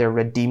or not they're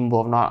redeemable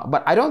or not.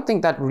 But I don't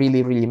think that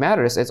really, really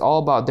matters. It's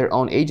all about their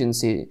own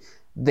agency.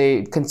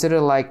 They consider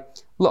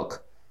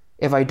look,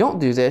 if I don't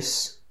do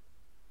this,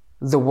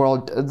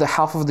 the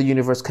half of the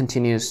universe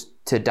continues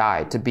to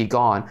die, to be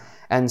gone.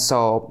 And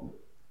so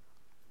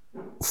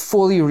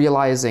fully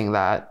realizing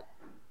that,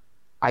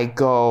 I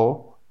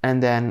go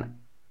and then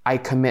I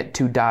commit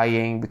to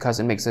dying because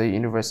it makes the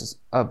universe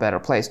a better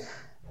place.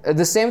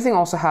 The same thing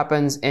also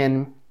happens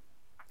in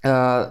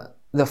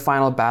the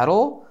final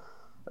battle.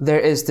 There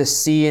is this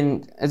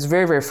scene, it's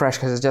very, very fresh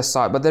because I just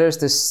saw it, but there's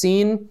this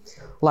scene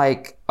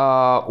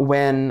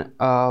when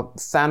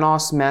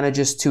Thanos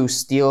manages to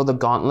steal the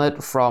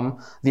gauntlet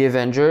from the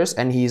Avengers,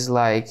 and he's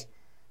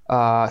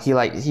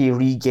he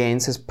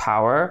regains his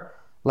power.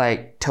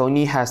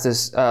 Tony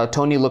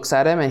looks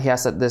at him and he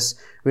has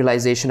this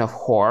realization of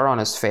horror on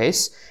his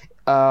face.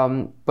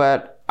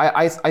 But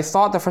I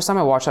thought the first time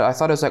I watched it, I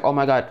thought it was oh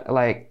my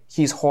god,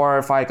 he's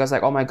horrified because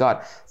oh my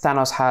god,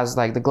 Thanos has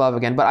the glove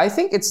again. But I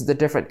think it's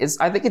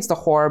I think it's the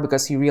horror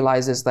because he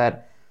realizes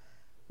that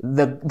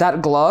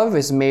that glove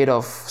is made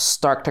of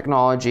Stark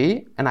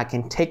technology and I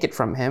can take it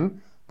from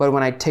him. But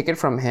when I take it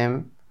from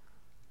him,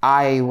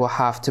 I will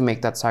have to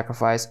make that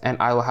sacrifice and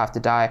I will have to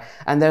die.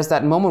 And there's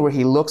that moment where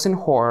he looks in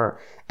horror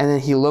and then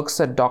he looks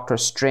at Doctor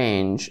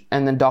Strange,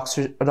 and then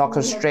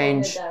Doctor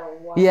Strange.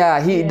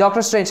 Yeah,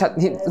 Doctor Strange,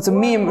 it's a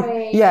meme.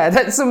 Yeah,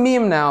 that's a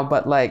meme now,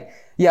 but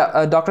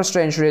Doctor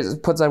Strange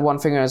puts that one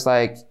finger and is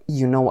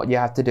you know what you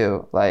have to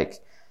do.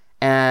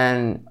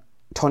 And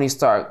Tony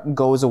Stark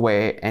goes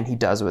away and he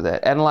does with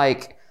it. And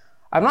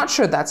I'm not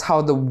sure that's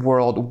how the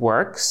world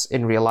works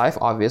in real life,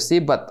 obviously,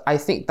 but I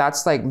think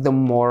that's the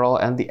moral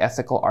and the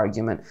ethical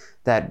argument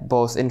that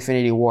both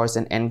Infinity Wars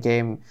and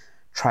Endgame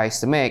tries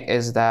to make,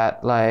 is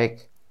that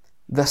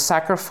the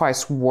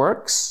sacrifice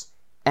works,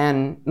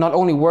 and not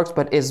only works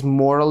but is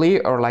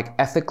morally or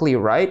ethically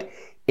right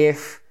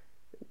if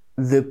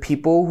the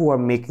people who are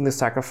making the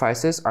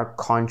sacrifices are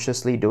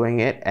consciously doing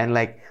it and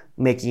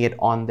making it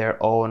on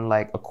their own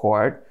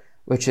accord,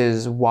 which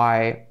is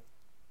why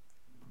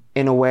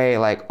in a way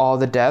all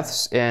the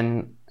deaths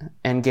in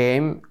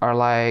Endgame are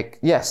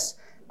yes,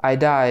 I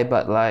die,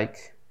 but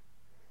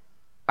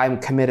I'm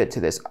committed to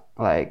this.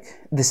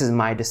 This is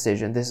my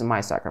decision, this is my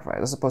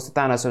sacrifice, as opposed to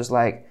Thanos who's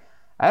I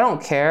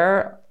don't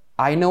care,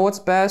 I know what's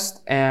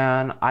best,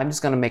 and I'm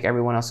just gonna make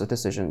everyone else's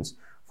decisions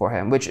for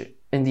him, which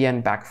in the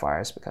end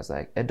backfires because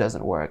it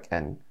doesn't work,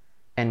 and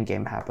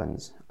Endgame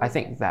happens. I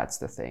think that's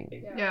the thing.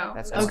 Yeah.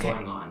 That's what's Okay.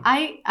 going on.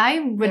 I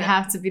would Yeah.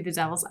 have to be the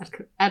devil's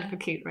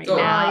advocate right Oh,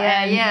 now.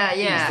 and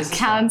yeah. This is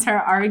counter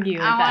argue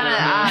with I that.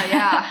 wanna,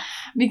 yeah.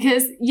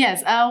 Because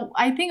yes,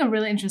 I think a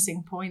really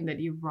interesting point that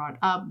you brought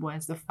up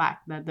was the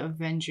fact that the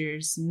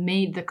Avengers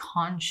made the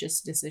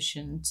conscious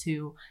decision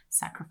to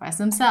sacrifice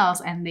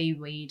themselves, and they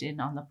weighed in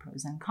on the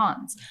pros and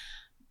cons.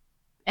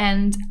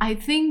 And I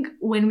think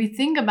when we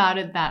think about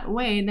it that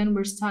way, then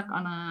we're stuck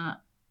on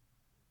a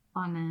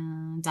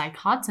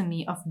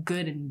dichotomy of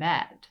good and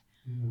bad,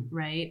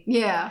 right?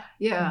 Yeah.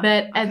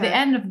 But at the Okay.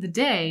 end of the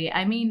day,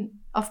 I mean,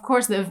 of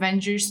course, the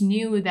Avengers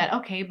knew that,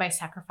 okay, by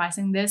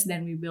sacrificing this,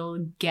 then we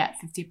will get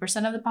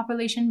 50% of the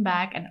population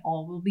back and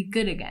all will be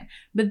good again.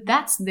 But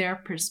that's their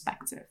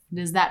perspective.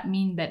 Does that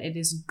mean that it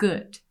is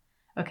good?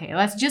 Okay,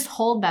 let's just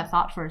hold that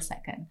thought for a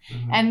second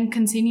and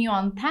continue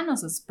on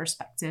Thanos'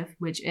 perspective,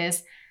 which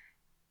is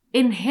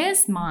in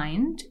his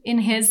mind, in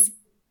his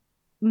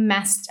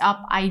messed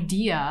up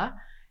idea,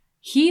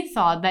 he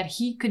thought that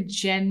he could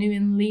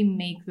genuinely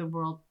make the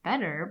world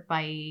better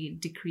by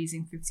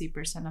decreasing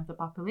 50% of the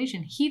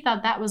population. He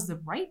thought that was the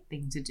right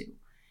thing to do.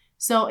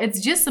 So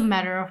it's just a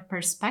matter of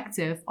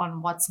perspective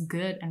on what's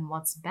good and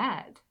what's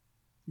bad.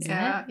 Isn't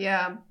it?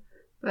 Yeah.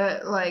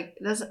 But like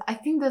I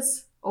think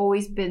that's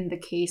always been the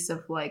case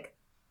of like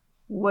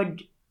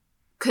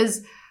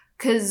cause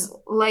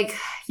like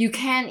you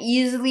can't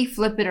easily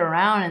flip it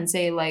around and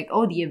say like,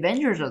 oh, the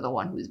Avengers are the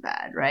one who's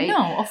bad, right?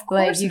 No, of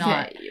course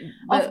not.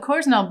 Of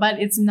course not, but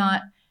it's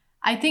not.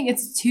 I think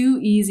it's too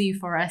easy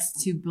for us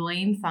to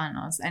blame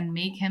Thanos and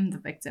make him the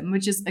victim,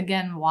 which is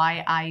again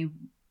why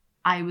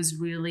I was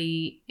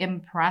really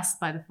impressed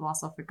by the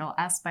philosophical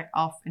aspect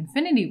of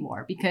Infinity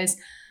War, because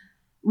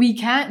we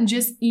can't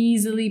just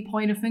easily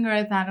point a finger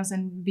at Thanos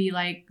and be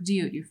like,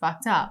 dude, you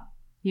fucked up.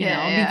 You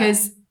know,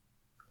 because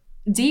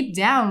deep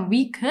down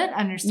we could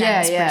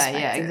understand his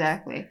perspective. Yeah,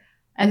 exactly.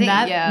 And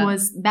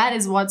that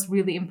is what's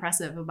really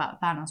impressive about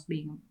Thanos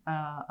being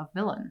a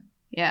villain.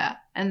 Yeah,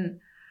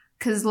 and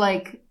because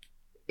like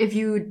if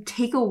you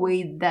take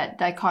away that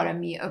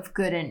dichotomy of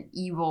good and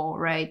evil,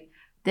 right,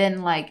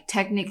 then like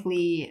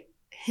technically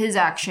his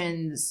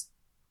actions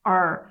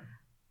are,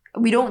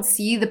 we don't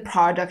see the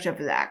product of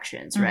his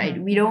actions, right?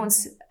 We don't,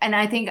 and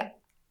I think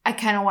I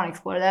kind of want to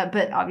explore that,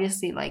 but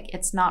obviously like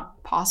it's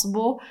not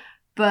possible.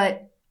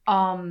 But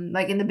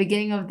like in the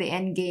beginning of the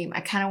Endgame, I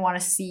kind of want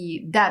to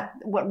see that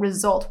what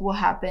result will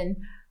happen.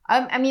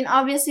 I mean,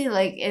 obviously,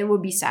 like it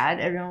would be sad.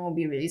 Everyone will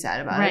be really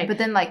sad about it. But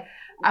then, like,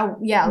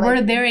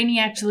 were there any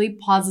actually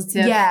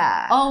positive?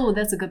 Yeah. Oh,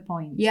 that's a good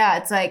point. Yeah,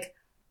 it's like,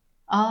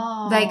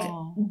 oh, like,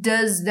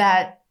 does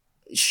that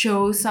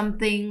show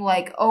something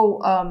like,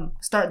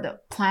 the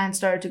plan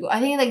started to go? I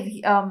think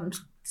like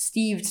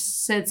Steve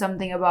said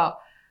something about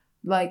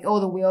like, oh,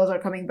 the wheels are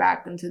coming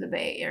back into the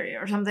Bay Area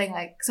or something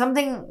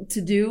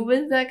to do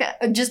with like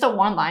just a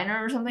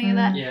one-liner or something like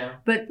that. Yeah.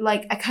 But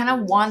like, I kind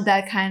of want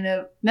that kind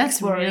of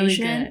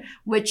exploration, really good.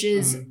 which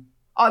is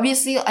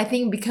obviously, I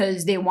think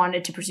because they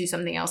wanted to pursue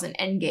something else in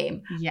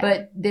Endgame. Yeah.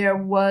 But there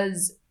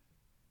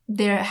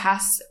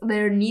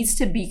needs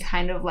to be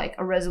kind of like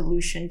a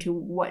resolution to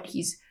what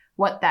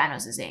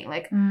Thanos is saying,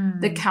 like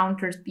the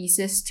counter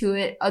thesis to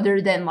it,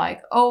 other than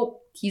like, oh,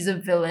 he's a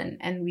villain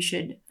and we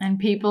should, and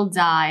people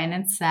die and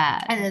it's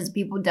sad, and as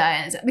people die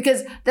and it's sad.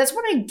 Because that's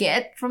what I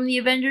get from the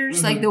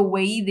Avengers, like the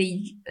way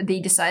they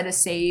decide to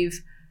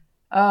save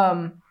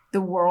the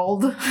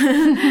world,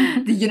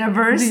 the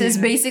universe is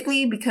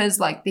basically because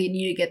like they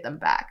need to get them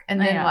back,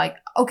 and then like,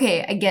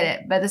 okay, I get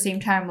it, but at the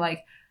same time,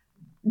 like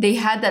they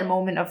had that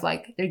moment of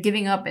like they're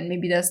giving up and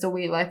maybe that's the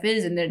way life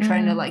is, and they're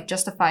trying to like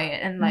justify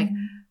it, and like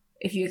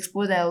if you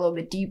explore that a little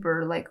bit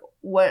deeper, like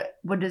what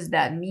does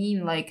that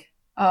mean? Like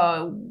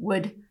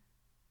would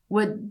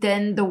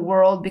then the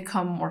world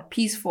become more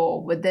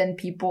peaceful? Would then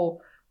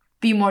people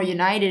be more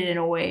united in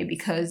a way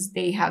because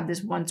they have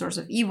this one source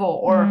of evil?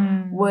 Or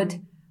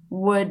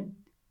would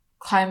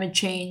climate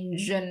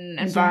change and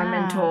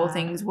environmental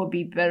things will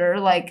be better?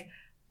 Like,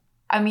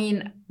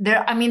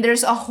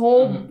 there's a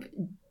whole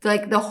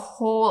like the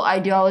whole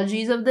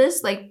ideologies of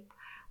this, like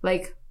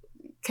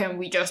can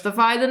we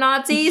justify the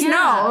Nazis?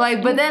 No,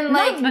 like, but then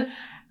like, no, but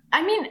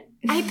I mean,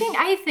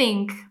 I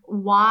think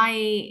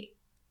what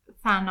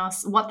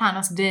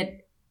Thanos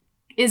did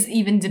is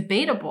even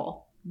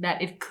debatable,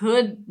 that it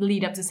could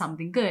lead up to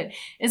something good,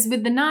 is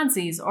with the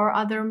Nazis or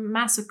other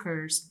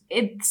massacres.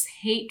 It's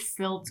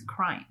hate-filled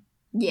crime.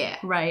 Yeah.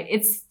 Right?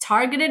 It's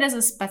targeted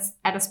as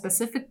at a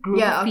specific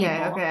group of people.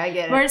 Okay, I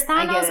get it. Whereas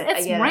Thanos,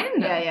 it's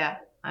random. Yeah.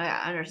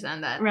 I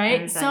understand that.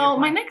 Right? So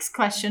my next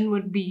question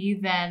would be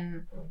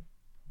then,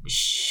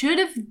 should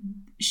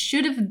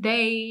have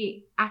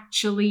they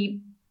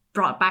actually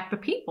brought back the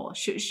people?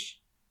 Should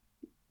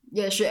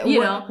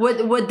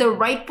what the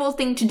rightful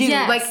thing to do?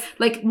 Yes.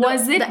 Like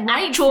was the it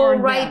right actual for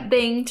right them?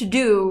 thing to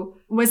do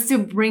Was to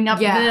bring up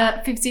the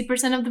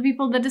 50% of the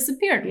people that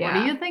disappeared. Yeah.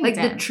 What do you think? Like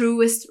Dan? the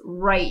truest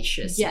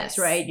righteousness,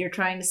 right? You're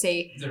trying to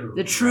say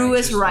the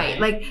truest right.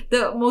 Like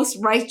the most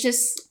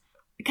righteous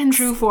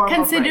true form of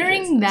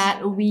considering righteousness.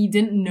 that we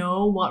didn't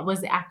know what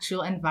was the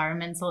actual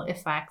environmental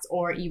effects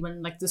or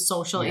even like the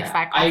social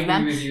effect I of agree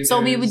them, with you. so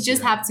we would There's-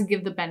 just have to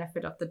give the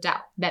benefit of the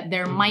doubt that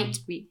there Mhm. might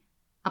be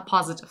a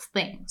positive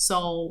thing.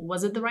 So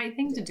was it the right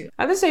thing to do?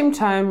 At the same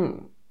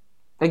time,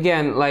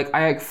 again, like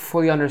I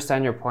fully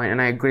understand your point,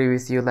 and I agree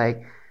with you.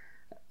 Like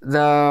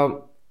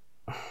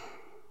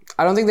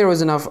I don't think there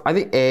was enough. I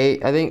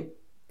think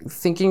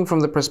thinking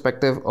from the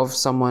perspective of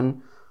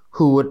someone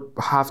who would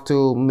have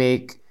to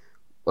make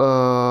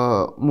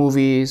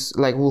movies,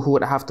 like who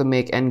would have to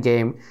make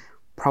Endgame,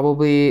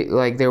 probably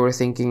like they were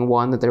thinking,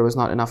 one, that there was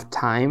not enough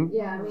time.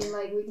 Yeah, I mean,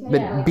 like we can't.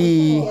 But like,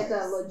 B- we can't get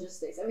that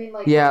logistics. I mean,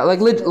 like. Yeah,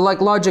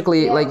 like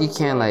logically, Yeah, like you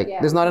can't like, like yeah.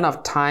 there's not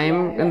enough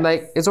time, Yeah, and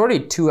like it's already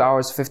 2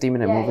 hours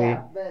 50-minute Yeah, movie.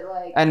 yeah, but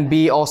like. And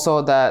B,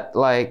 also that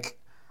like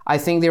I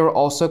think they were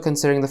also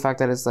considering the fact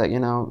that it's like, you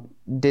know,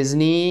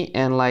 Disney,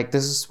 and like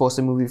this is supposed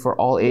to be a movie for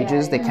all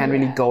ages. They can't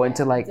really go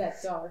into like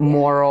That's dark,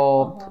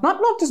 moral, Uh-huh.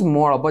 not just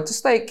moral, but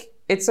just like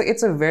it's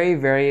a very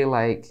very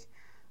like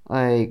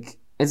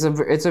it's a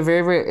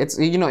very very, it's,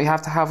 you know, you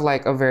have to have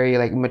like a very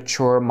like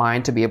mature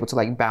mind to be able to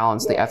like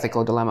balance the Yeah,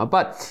 ethical dilemma.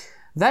 But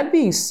that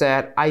being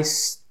said, I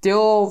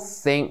still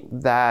think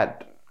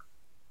that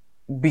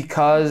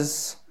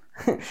because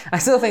I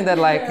still think that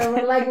like Yeah,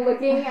 we're like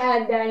looking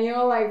at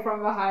Daniel like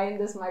from behind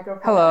this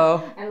microphone.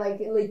 Hello. And like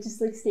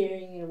just like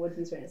staring at what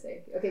he's trying to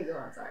say. Okay, go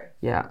on. Sorry.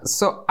 yeah,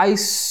 so I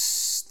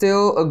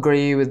still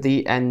agree with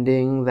the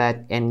ending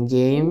that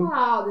Endgame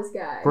Wow, this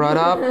guy brought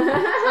up.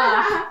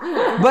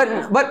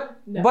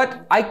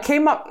 But I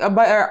came up,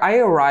 but I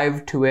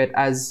arrived to it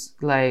as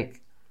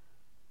like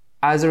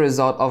as a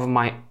result of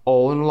my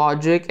own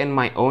logic and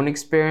my own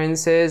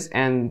experiences,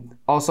 and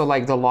also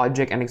like the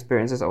logic and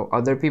experiences of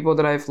other people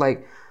that I've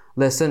like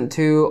listened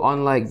to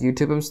on like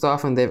YouTube and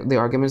stuff, and the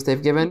arguments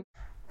they've given.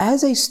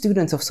 As a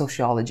student of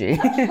sociology,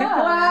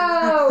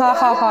 Wow!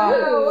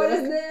 Wow, what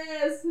is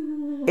this?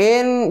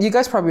 you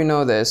guys probably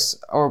know this,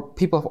 or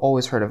people have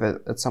always heard of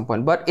it at some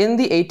point, but in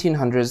the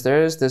 1800s,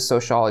 there's this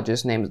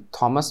sociologist named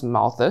Thomas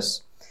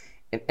Malthus,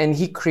 and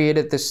he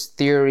created this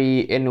theory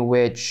in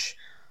which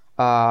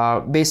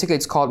basically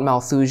it's called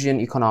Malthusian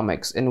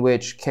economics, in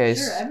which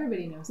case... Sure,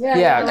 everybody knows.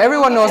 Yeah,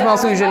 everyone knows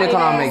Malthusian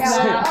economics.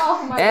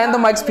 Oh my And the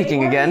God. mic's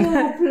speaking again.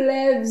 You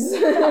plebs.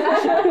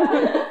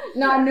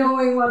 Not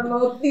knowing what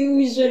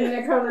Malthusian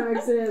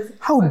economics is.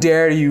 How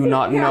dare you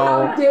not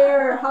know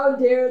How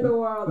dare the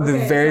world. the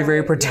Okay, very,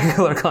 very sorry.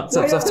 particular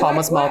concepts of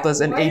Thomas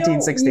Malthus in Why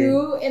don't 1816?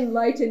 You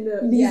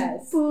enlighten these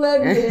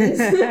plebeians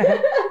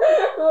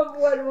of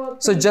what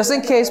Malthusian So just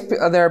in case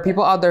economics there are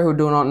people out there who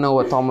do not know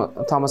what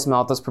Thomas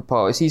Malthus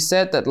proposed, he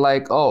said that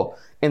like,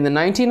 in the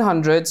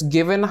 1900s,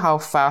 given how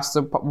fast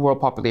the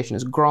world population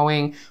is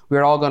growing,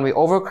 we're all going to be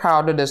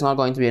overcrowded, there's not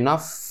going to be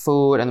enough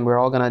food, and we're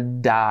all going to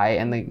die,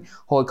 and the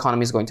whole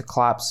economy is going to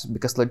collapse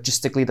because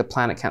logistically the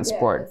planet can't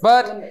support. it's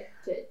But limited.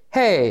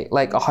 hey,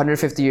 like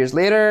 150 years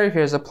later,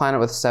 here's a planet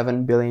with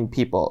 7 billion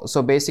people.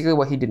 So basically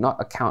what he did not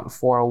account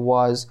for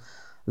was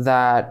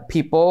that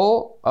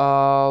people,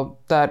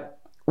 that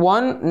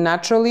one,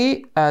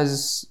 naturally,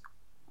 as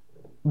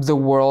the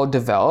world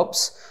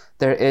develops,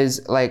 there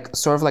is like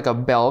sort of like a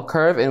bell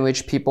curve in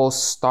which people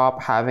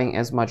stop having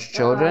as much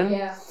children.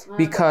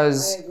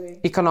 Because I agree.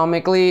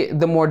 economically,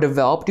 the more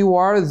developed you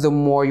are, the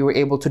more you are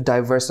able to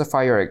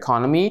diversify your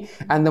economy,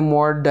 and the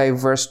more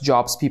diverse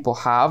jobs people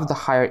have, the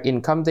higher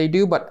income they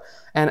do.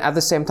 And at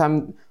the same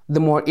time, the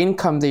more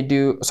income they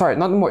do, sorry,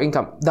 not the more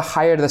income, the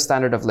higher the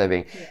standard of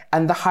living. Yeah.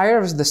 And the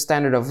higher the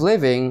standard of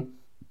living,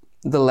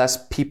 the less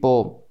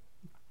people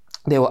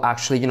they will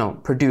actually, you know,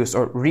 produce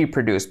or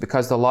reproduce,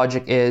 because the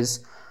logic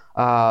is,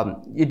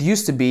 it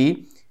used to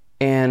be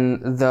in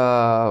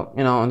the,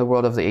 you know, in the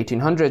world of the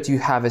 1800s, you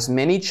have as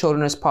many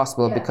children as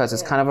possible, because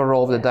it's kind of a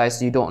roll of the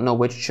dice. You don't know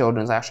which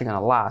children is actually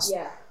going to last.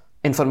 Yeah.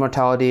 Infant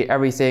mortality,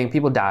 everything,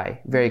 people die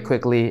very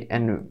quickly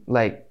and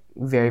like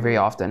very, very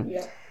often.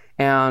 Yeah.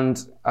 And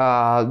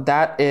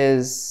that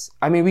is,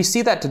 I mean, we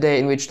see that today,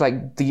 in which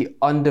like the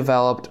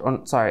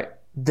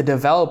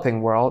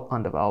developing world,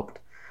 undeveloped,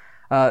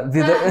 I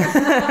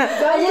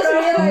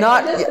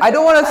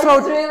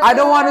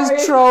don't want to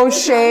throw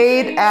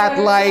shade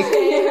at like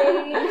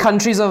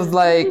countries of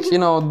like, you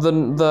know, the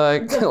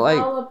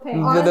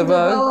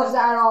Undeveloped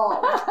at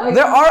all. Like,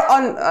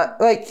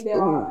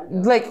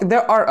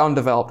 there are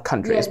undeveloped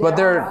countries, Yeah, but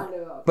they are they're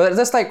undeveloped. but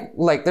there's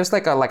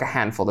like a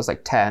handful. There's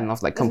like 10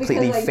 of like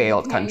completely because, like,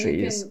 failed you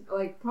countries. can,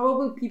 like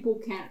probably people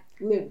can't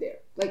live there.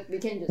 Like they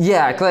can't just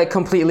Yeah, like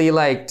completely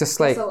like just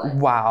like So, like,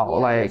 wow, yeah,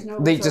 like there's no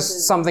they resources.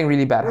 just something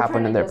really bad We're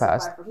happened in trying to their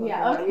past. justify for something,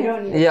 Yeah, like, okay. we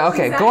don't need Yeah,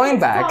 okay, going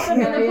back. I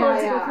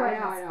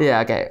know.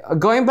 Yeah, okay.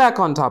 Going back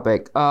on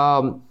topic.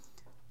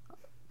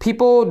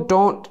 People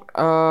don't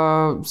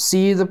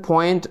see the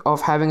point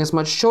of having as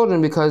much children,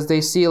 because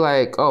they see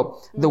like,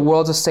 the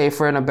world's a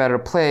safer and a better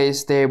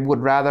place. They would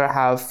rather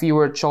have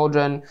fewer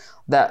children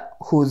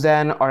who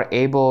then are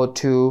able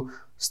to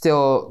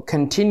still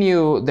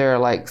continue their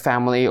like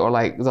family or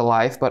like the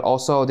life, but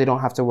also they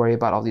don't have to worry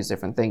about all these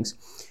different things.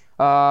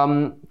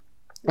 And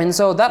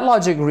so that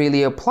logic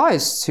really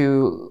applies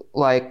to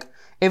like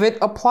if it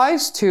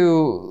applies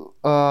to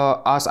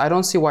us, I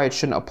don't see why it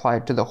shouldn't apply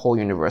to the whole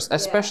universe,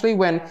 especially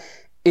when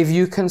if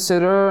you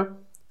consider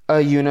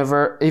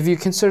if you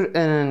consider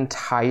an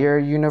entire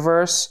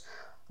universe,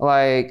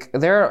 like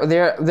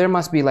there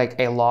must be like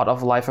a lot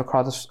of life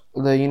across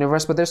the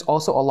universe, but there's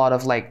also a lot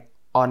of like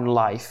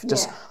unlife.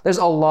 There's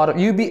a lot of,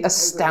 you'd be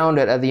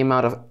astounded at the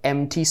amount of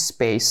empty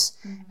space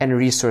and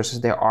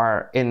resources there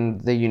are in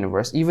the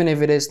universe, even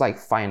if it is like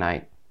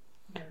finite.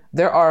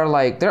 There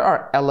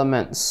are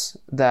elements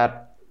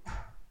that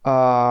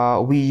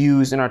we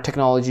use in our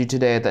technology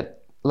today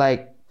that,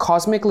 like,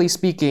 cosmically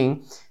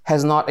speaking,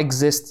 has not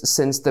existed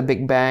since the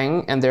Big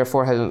Bang, and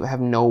therefore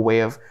have no way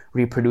of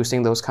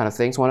reproducing those kind of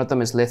things. One of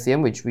them is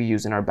lithium, which we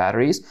use in our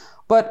batteries.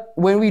 But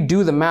when we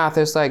do the math,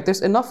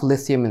 there's enough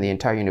lithium in the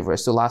entire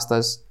universe to last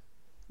us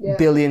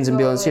billions and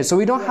billions of years. So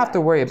we don't have to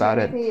worry about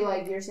it.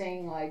 Like you're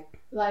saying, like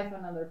Life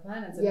on other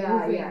planets.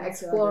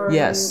 exploring.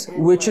 Yes,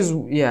 which is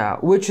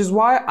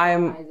why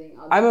I'm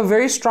a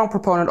very strong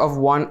proponent of,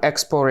 one,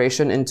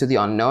 exploration into the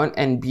unknown,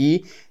 and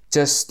B,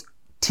 just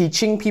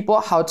teaching people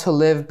how to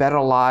live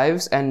better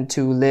lives and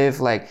to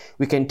live, like,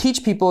 we can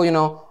teach people,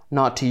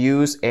 not to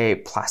use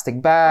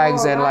plastic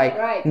bags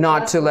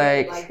not to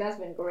like that's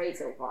been great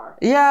so far.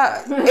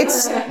 Yeah,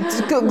 it's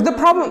the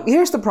problem.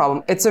 Here's the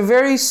problem. It's a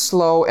very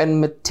slow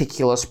and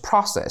meticulous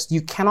process.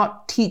 You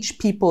cannot teach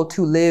people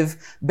to live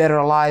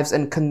better lives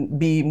and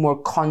be more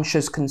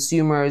conscious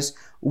consumers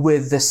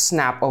with the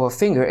snap of a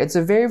finger. It's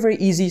a very, very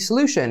easy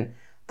solution.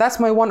 That's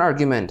my one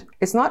argument.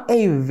 It's not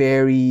a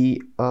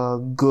very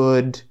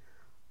good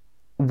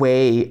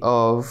way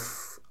of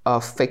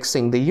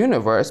fixing the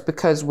universe,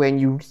 because when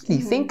you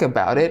really think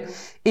about it,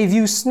 if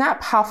you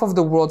snap half of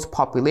the world's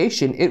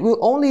population, it will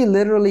only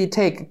literally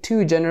take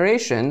 2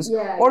 generations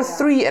or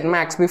 3 at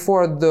max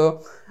before the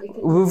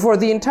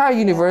entire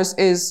universe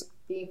is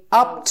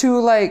up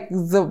to like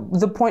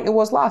the point it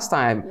was last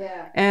time.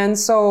 And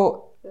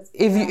so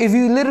if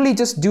you literally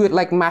just do it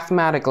like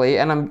mathematically,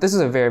 and this is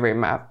a very, very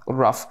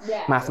rough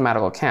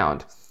mathematical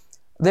count.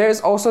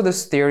 There's also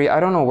this theory, I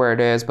don't know where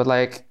it is, but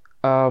like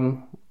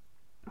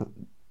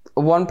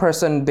one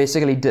person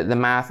basically did the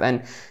math,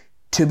 and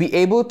to be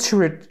able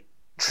to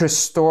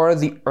restore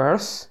the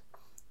Earth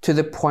to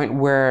the point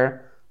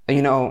where,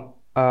 where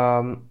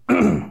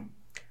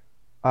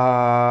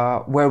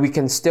we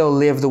can still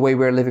live the way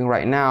we're living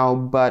right now,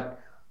 but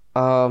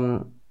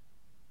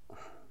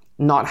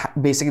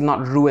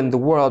not ruin the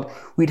world,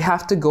 we'd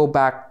have to go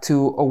back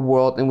to a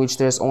world in which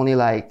there's only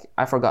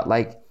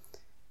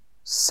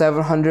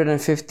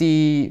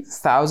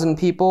 750,000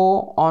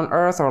 people on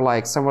Earth, or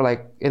like somewhere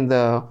like in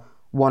the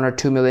 1 or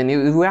 2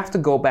 million. We have to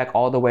go back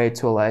all the way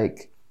to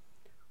like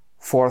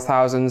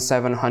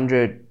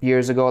 4,700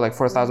 years ago, like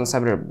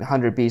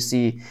 4,700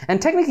 BC.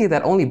 And technically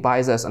that only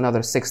buys us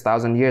another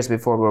 6,000 years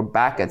before we're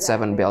back at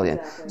 7 billion.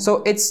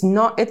 So it's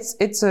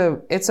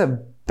a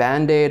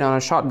band-aid on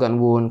a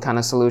shotgun wound kind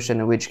of solution,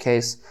 in which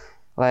case,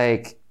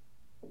 like,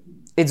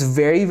 it's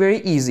very, very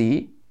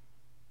easy.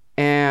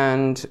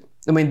 And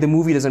I mean, the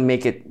movie doesn't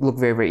make it look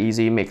very, very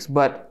easy.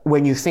 But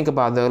when you think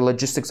about the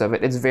logistics of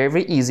it, it's very,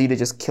 very easy to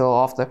just kill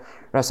off the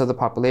rest of the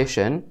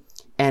population.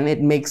 And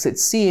it makes it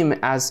seem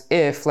as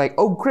if, like,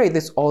 oh, great,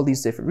 there's all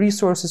these different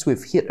resources.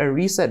 We've hit a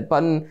reset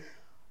button.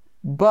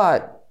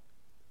 But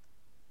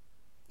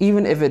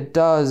even if it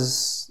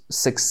does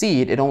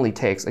succeed, it only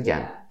takes,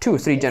 again, 2 or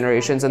 3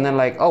 generations. And then,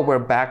 like, oh, we're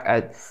back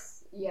at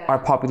our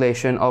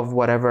population of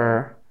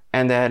whatever.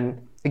 And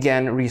then,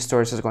 again,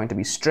 resources are going to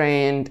be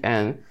strained.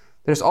 And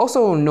there's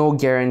also no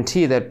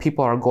guarantee that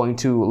people are going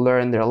to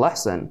learn their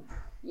lesson.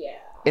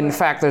 In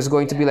fact, there's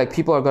going to be like,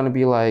 people are going to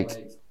be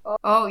like,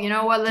 oh, you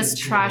know what? Let's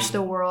trash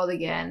the world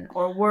again.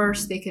 Or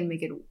worse, they can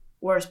make it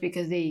worse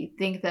because they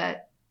think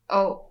that,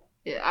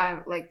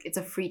 it's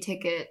a free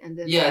ticket, and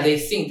then they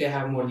think they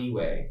have more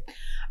leeway.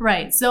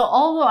 Right. So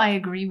although I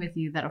agree with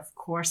you that, of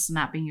course,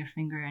 snapping your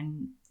finger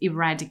and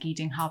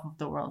eradicating half of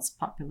the world's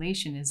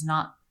population is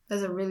not.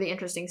 That's a really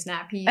interesting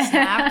snap. He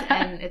snapped,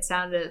 and it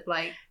sounded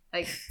like.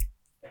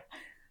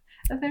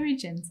 A very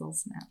gentle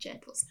snap.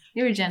 Gentle snap.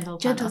 Very gentle.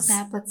 Gentle Thanos.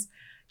 snap. Let's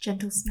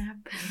gentle snap.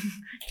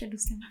 Gentle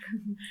snap.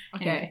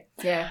 Okay. Anyway.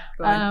 Yeah.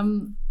 Go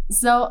on.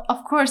 So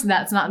of course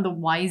that's not the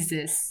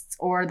wisest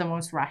or the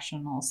most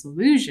rational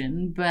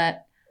solution,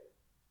 but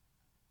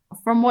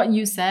from what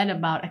you said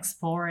about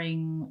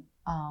exploring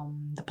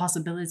the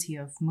possibility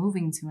of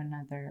moving to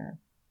another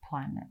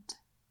planet,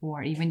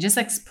 or even just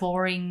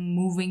exploring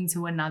moving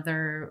to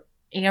another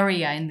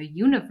area in the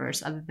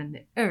universe other than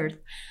the Earth,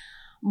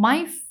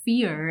 my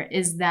fear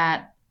is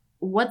that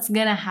what's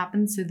gonna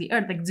happen to the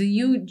Earth? Like, do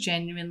you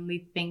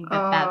genuinely think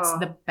that that's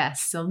the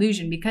best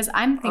solution? Because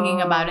I'm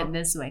thinking about it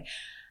this way.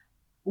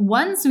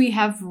 Once we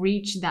have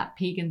reached that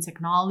peak in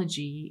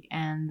technology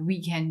and we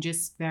can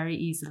just very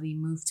easily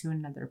move to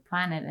another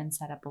planet and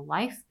set up a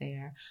life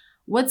there,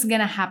 what's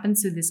gonna happen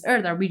to this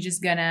Earth? Are we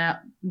just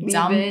gonna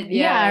dump it?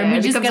 Yeah, are we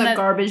it just becomes gonna a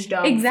garbage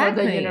dump for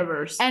the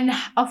universe? And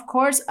of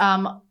course,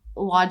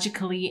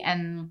 logically,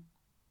 and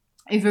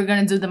if you're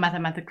gonna do the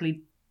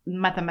mathematically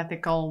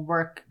mathematical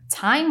work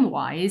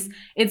time-wise,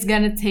 it's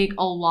going to take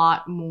a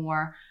lot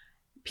more.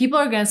 People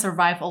are going to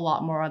survive a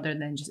lot more other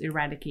than just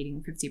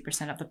eradicating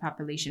 50% of the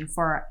population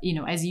for,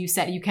 as you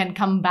said, you can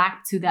come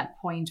back to that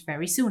point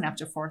very soon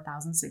after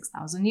 4,000,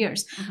 6,000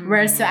 years.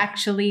 Whereas to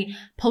actually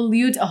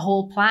pollute a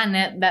whole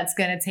planet, that's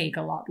going to take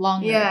a lot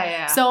longer.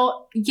 Yeah.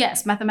 So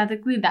yes,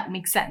 mathematically that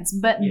makes sense.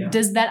 But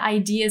does that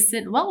idea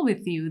sit well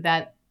with you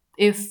that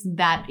if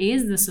that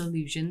is the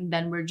solution,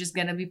 then we're just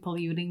going to be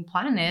polluting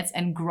planets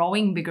and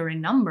growing bigger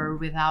in number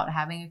without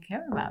having a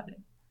care about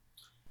it?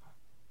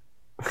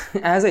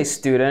 As a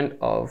student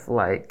of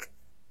like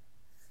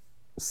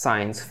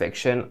science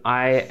fiction,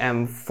 I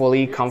am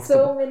fully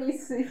comfortable. So many.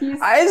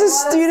 I'm a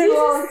student.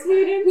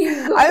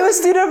 I'm a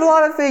student of a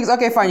lot of things.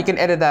 Okay, fine. You can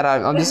edit that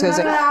out. I'm just gonna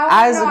say,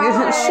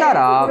 shut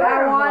up.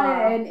 I want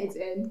it, and it's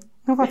in.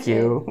 No, fuck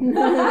you.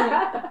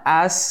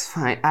 As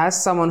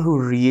someone who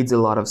reads a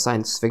lot of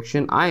science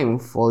fiction, I am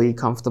fully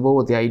comfortable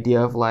with the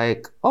idea of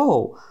like,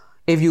 oh,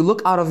 if you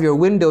look out of your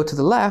window to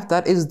the left,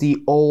 that is the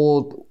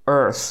old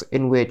Earth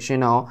in which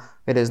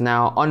it is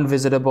now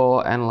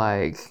unvisitable and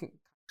like.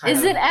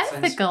 Is it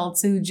ethical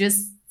to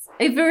just,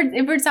 if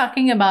we're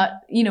talking about,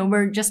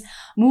 we're just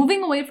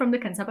moving away from the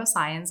concept of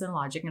science and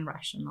logic and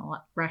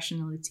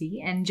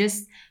rationality and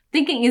just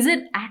thinking, is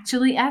it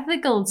actually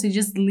ethical to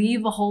just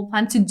leave a whole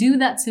planet, to do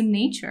that to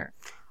nature?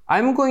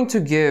 I'm going to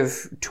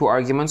give two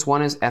arguments.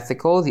 One is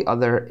ethical, the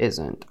other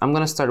isn't. I'm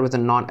going to start with a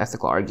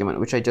non-ethical argument,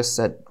 which I just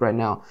said right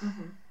now.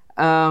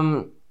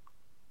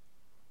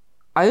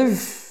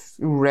 I've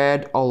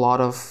read a lot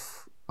of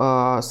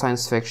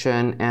science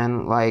fiction,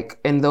 and like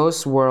in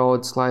those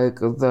worlds, like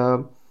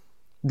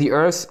the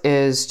Earth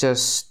is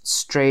just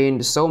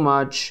strained so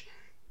much.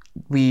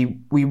 We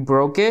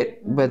broke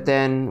it, but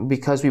then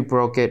because we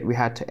broke it, we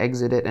had to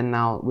exit it, and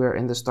now we're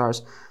in the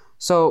stars.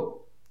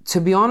 So to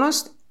be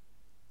honest,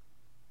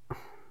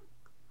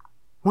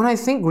 when I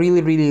think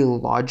really, really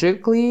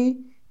logically,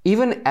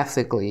 even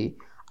ethically,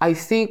 I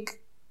think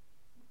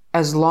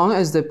as long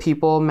as the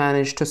people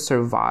manage to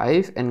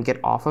survive and get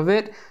off of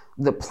it,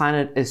 the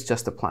planet is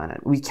just a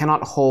planet. We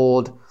cannot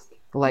hold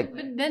like.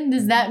 But then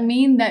does that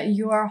mean that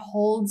you are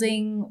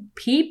holding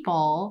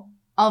people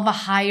of a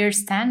higher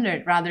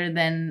standard rather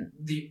than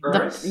the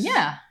Earth?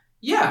 Yeah.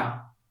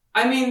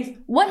 I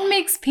mean, what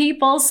makes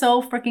people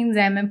so freaking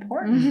damn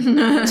important?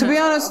 To be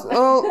honest,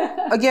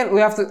 again, we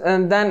have to,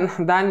 and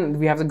then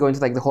we have to go into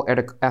like the whole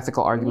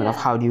ethical argument of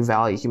how do you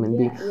value human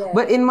beings. Yeah.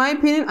 But in my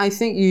opinion, I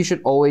think you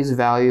should always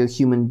value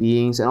human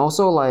beings, and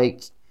also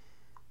like,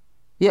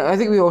 I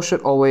think we all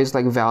should always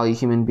like value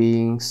human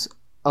beings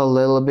a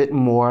little bit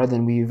more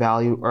than we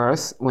value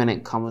Earth when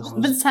it comes.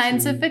 But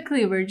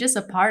scientifically, we're just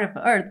a part of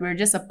Earth. We're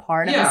just a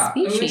part of a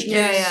species.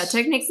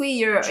 Technically,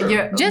 you're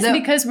just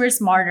because we're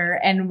smarter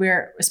and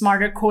we're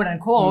smarter, quote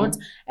unquote,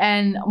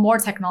 and more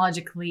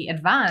technologically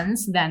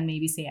advanced than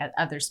maybe say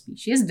other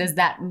species. Does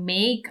that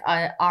make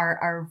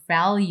our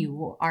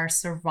value, our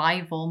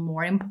survival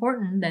more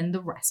important than the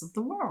rest of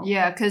the world?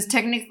 Yeah, because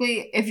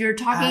technically, if you're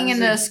talking in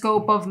the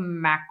scope of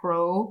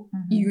macro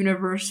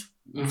universe.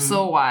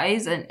 So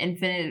wise and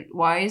infinite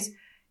wise,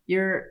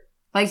 you're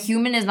like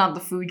human is not the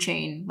food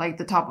chain, like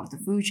the top of the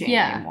food chain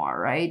anymore,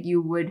 right?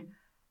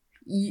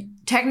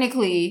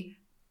 Technically,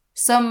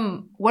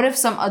 what if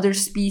some other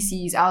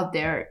species out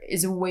there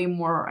is way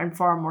more and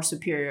far more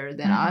superior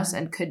than us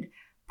and could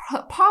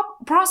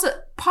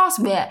possibly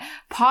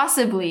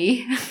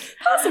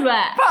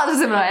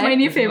my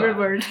new favorite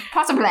word,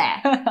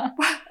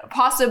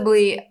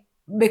 possibly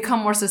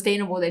become more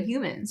sustainable than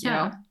humans, you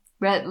know?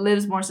 That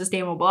lives more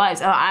sustainable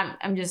lives.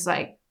 I'm just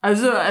like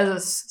as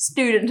a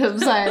student of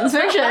science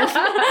fiction.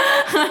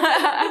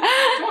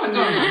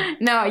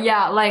 No,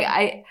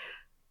 like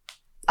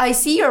I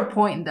see your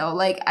point though.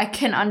 Like I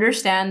can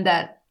understand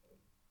that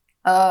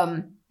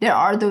there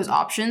are those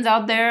options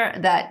out there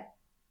that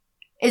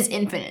is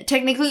infinite.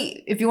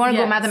 Technically, if you want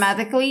to go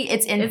mathematically,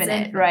 it's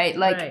infinite, right?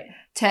 Like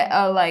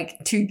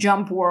to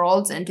jump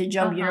worlds and to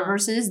jump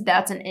universes,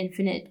 that's an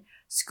infinite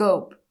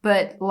scope.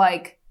 But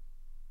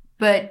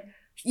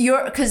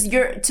you're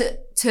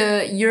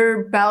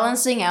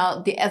balancing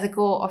out the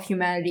ethical of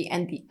humanity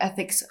and the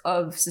ethics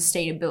of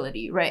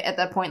sustainability, right? At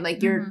that point,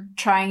 like you're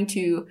trying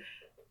to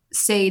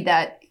say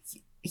that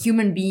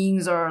human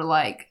beings are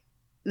like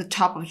the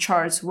top of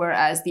charts,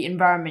 whereas the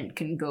environment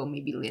can go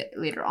maybe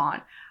later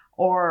on,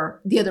 or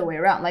the other way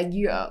around. Like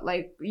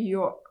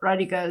your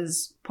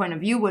Radhika's point of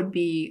view would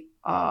be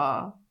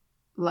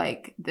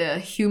like the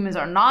humans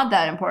are not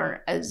that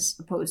important as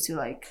opposed to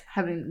like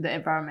having the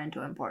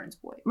environmental importance.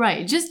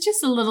 Right.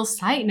 Just a little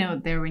side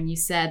note there when you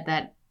said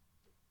that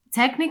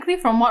technically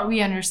from what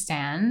we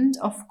understand,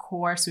 of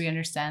course we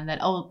understand that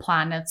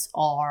planets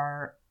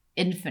are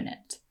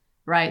infinite,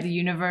 right? The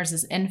universe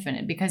is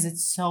infinite because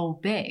it's so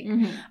big.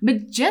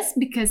 But just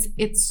because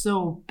it's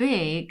so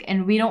big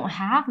and we don't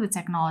have the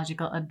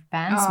technological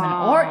advancement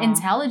or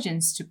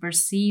intelligence to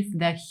perceive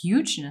the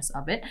hugeness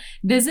of it,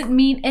 doesn't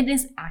mean it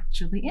is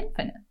actually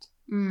infinite.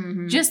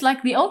 Just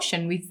like the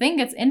ocean, we think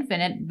it's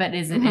infinite, but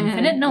is it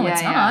infinite? No,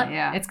 it's not.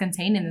 It's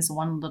contained in this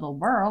one little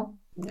world.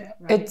 Right?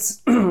 It's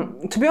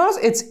to be honest,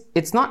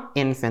 it's not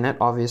infinite.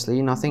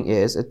 Obviously, nothing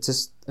is. It's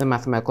just a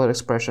mathematical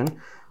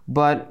expression.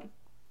 But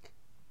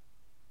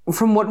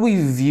from what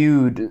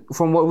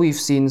we've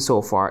seen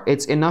so far,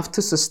 it's enough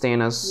to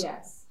sustain us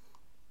Yes.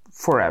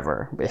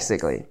 forever,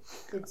 basically.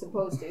 It's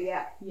supposed to,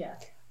 yeah. Yeah.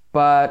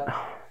 But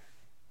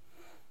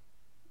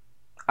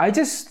I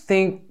just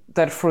think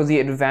that for the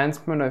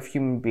advancement of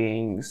human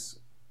beings,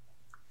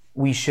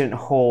 we shouldn't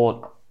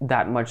hold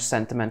that much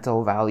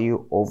sentimental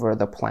value over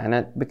the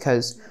planet,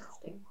 because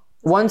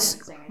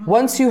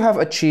once you have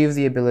achieved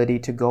the ability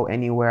to go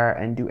anywhere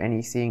and do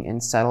anything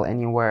and settle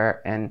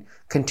anywhere and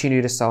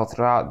continue to settle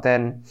throughout,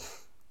 then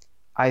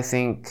I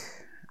think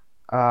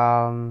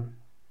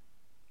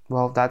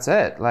well, that's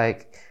it.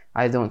 Like,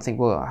 I don't think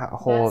we'll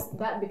hold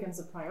That becomes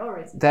a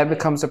priority. that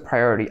becomes a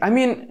priority. I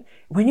mean,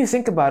 when you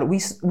think about it,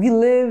 we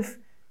live.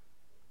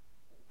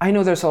 I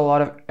know there's a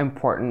lot of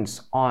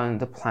importance on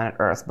the planet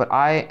Earth, but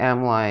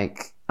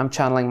I'm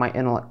channeling my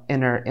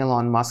inner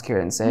Elon Musk here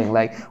and saying,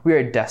 like, we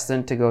are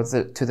destined to go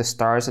to the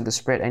stars and to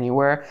spread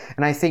anywhere.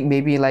 And I think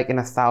maybe like in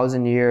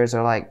 1,000 years,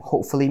 or like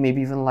hopefully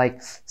maybe even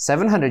like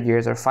 700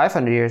 years or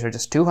 500 years or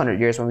just 200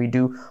 years, when we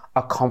do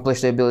accomplish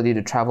the ability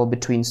to travel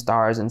between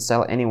stars and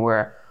settle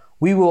anywhere,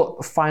 we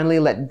will finally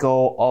let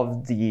go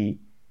of the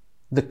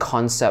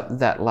concept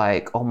that,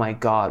 like, oh my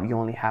god, we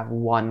only have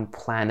one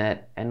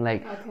planet, and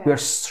like we're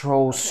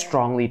so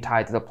strongly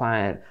tied to the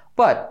planet.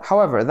 But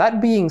however,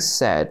 that being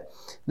said,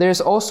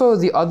 there's also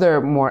the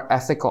other more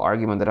ethical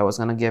argument that I was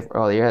going to give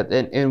earlier,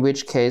 in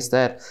which case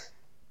that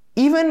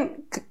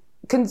even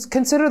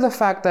consider the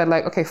fact that,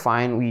 like, okay,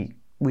 fine,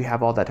 we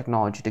have all that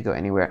technology to go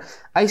anywhere.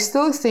 I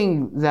still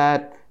think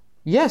that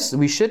yes,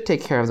 we should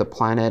take care of the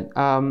planet.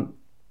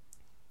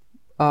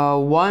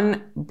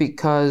 One,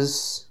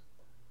 because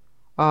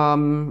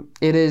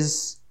it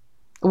is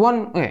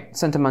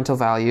sentimental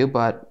value,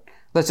 but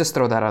let's just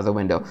throw that out the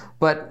window.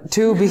 But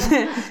two,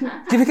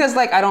 because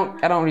like I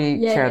don't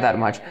really care that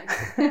much.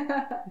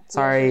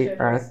 Sorry,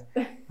 Earth.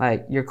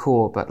 Like, you're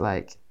cool, but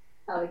like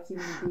I like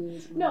human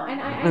beings. No, and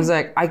I was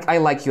like, I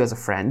like you as a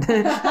friend. Oh,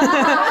 man.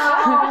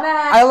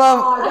 I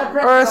love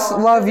Earth,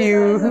 love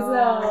you.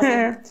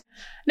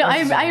 No,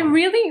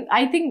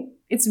 I think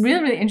it's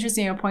really, really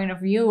interesting, your point of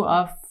view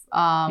of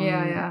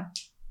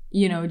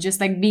you know, just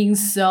like being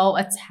so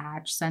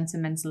attached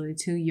sentimentally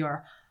to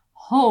your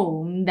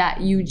home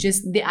that you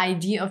just, the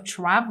idea of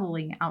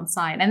traveling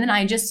outside. And then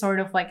I just sort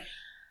of like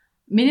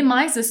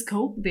minimized the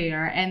scope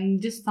there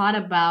and just thought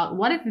about,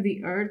 what if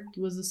the Earth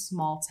was a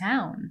small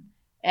town?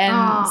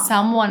 And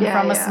someone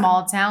from a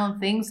small town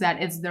thinks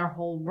that it's their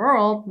whole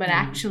world, but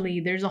actually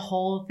there's a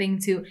whole thing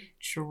to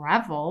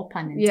travel,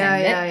 pun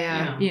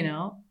intended, you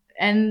know?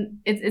 And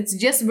it's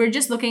just, we're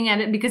just looking at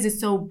it because it's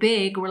so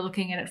big, we're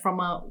looking at it from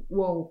a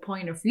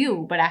point of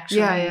view, but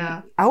actually...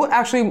 I would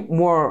actually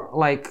more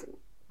like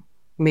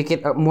make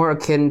it more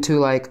akin to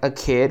like a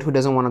kid who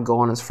doesn't want to go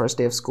on his first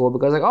day of school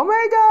because like, oh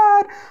my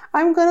god,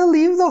 I'm gonna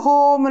leave the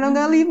home and I'm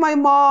gonna leave my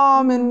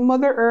mom and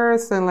Mother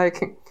Earth, and like,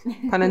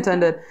 pun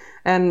intended,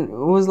 and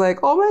was like,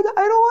 oh my god,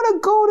 I don't want to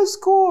go to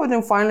school. And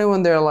then finally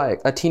when they're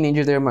like a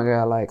teenager, they're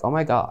like, oh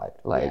my god,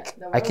 like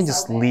I can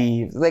just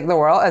leave. Like, the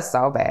world is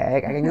so big,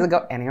 I can just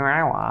go anywhere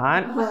I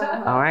want.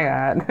 Oh my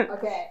god.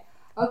 Okay.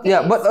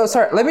 Yeah, but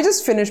sorry, let me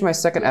just finish my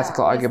second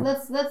ethical argument.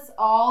 Let's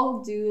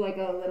all do like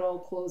a little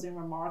closing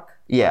remark.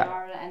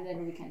 Yeah. And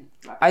then we can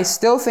wrap I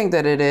still think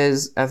that it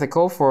is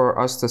ethical for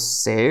us to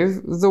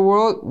save the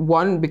world.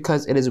 One,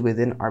 because it is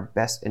within our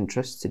best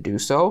interest to do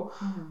so,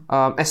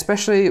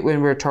 especially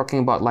when we're talking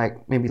about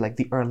like maybe like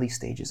the early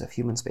stages of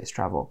human space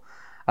travel.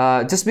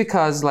 Just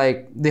because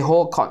like the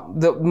whole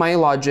my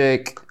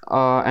logic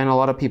and a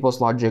lot of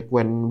people's logic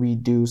when we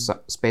do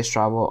space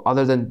travel,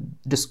 other than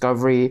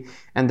discovery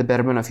and the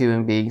betterment of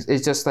human beings,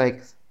 is just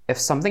like, if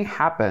something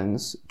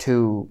happens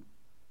to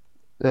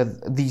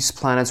these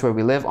planets where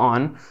we live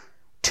on,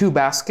 2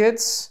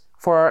 baskets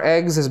for our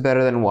eggs is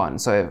better than 1.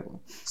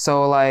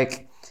 So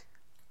like,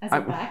 As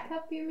a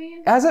backup, you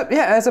mean? As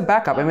a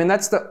backup. I mean,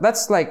 that's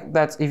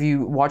if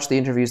you watch the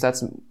interviews,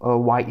 that's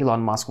why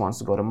Elon Musk wants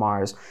to go to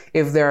Mars.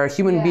 If there are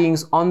human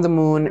beings on the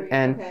moon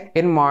and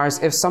in Mars,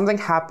 if something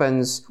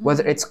happens,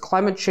 whether it's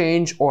climate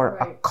change or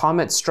a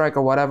comet strike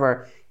or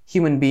whatever,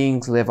 human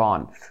beings live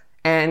on.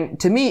 And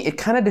to me, it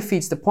kind of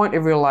defeats the point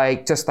if we're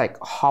like just like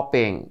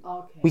hopping.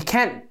 We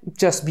can't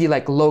just be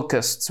like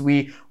locusts.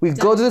 We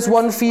go to this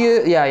one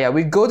field.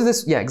 We go to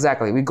this. Yeah,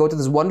 exactly. We go to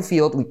this one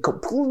field. We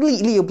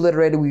completely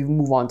obliterate it. We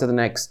move on to the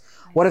next.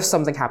 What if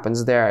something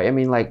happens there? I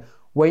mean, like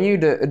when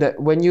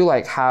you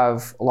like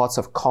have lots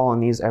of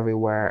colonies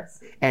everywhere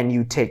and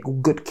you take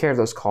good care of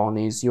those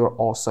colonies, you're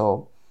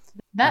also.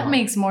 That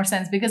makes more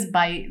sense, because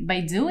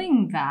by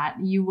doing that,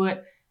 you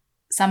would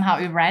somehow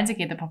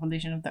eradicate the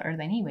population of the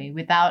Earth anyway,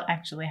 without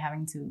actually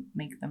having to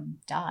make them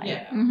die.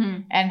 Yeah.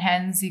 And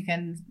hence you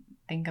can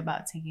think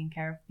about taking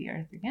care of the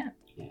Earth again.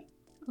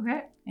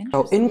 Okay. Interesting.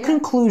 So in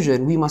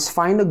conclusion, we must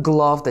find a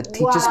glove that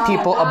teaches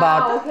people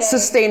about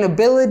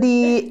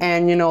sustainability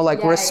and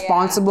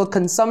responsible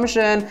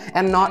consumption,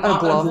 and not a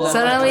glove.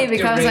 Suddenly it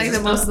becomes like the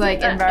most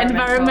like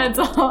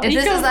environmental.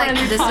 This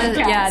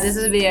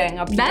is being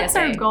a PSA. That's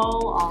our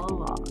goal all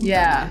along.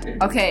 Yeah.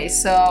 Okay.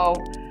 So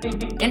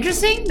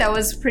interesting. That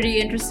was pretty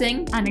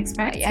interesting.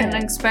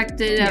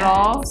 Unexpected At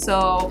all. So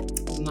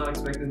I was not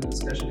expecting the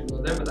discussion to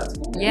go there, but that's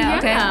cool. yeah.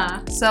 Okay.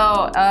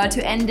 So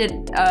to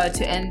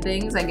end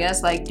things, I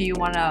guess. Like, do you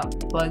want to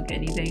plug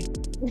anything?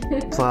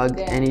 Plug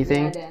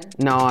anything?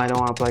 No, I don't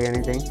want to plug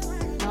anything.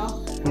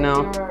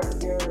 No.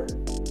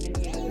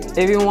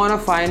 If you want to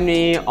find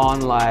me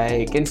on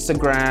like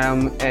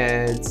Instagram,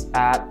 it's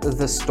at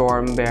the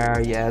Storm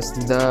Bear. Yes,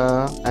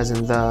 the as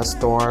in the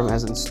storm,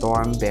 as in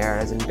storm, bear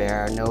as in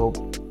bear. No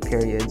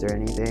periods or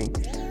anything.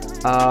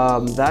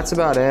 That's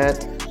about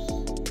it.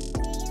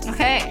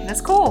 Okay,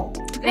 that's cool.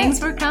 Thanks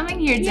for coming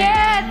here, Jen.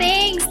 Yeah,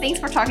 thanks. Thanks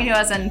for talking to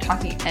us and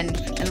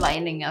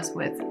enlightening us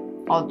with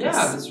all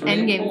this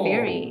really Endgame cool.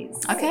 theories.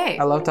 Okay.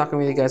 I love talking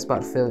with you guys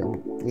about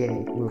film. Yay,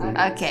 movie.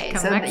 Okay.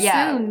 Come so back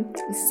soon.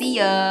 See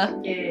ya.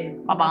 Yeah.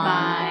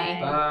 Bye-bye.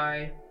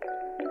 Bye.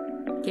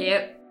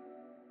 Cute.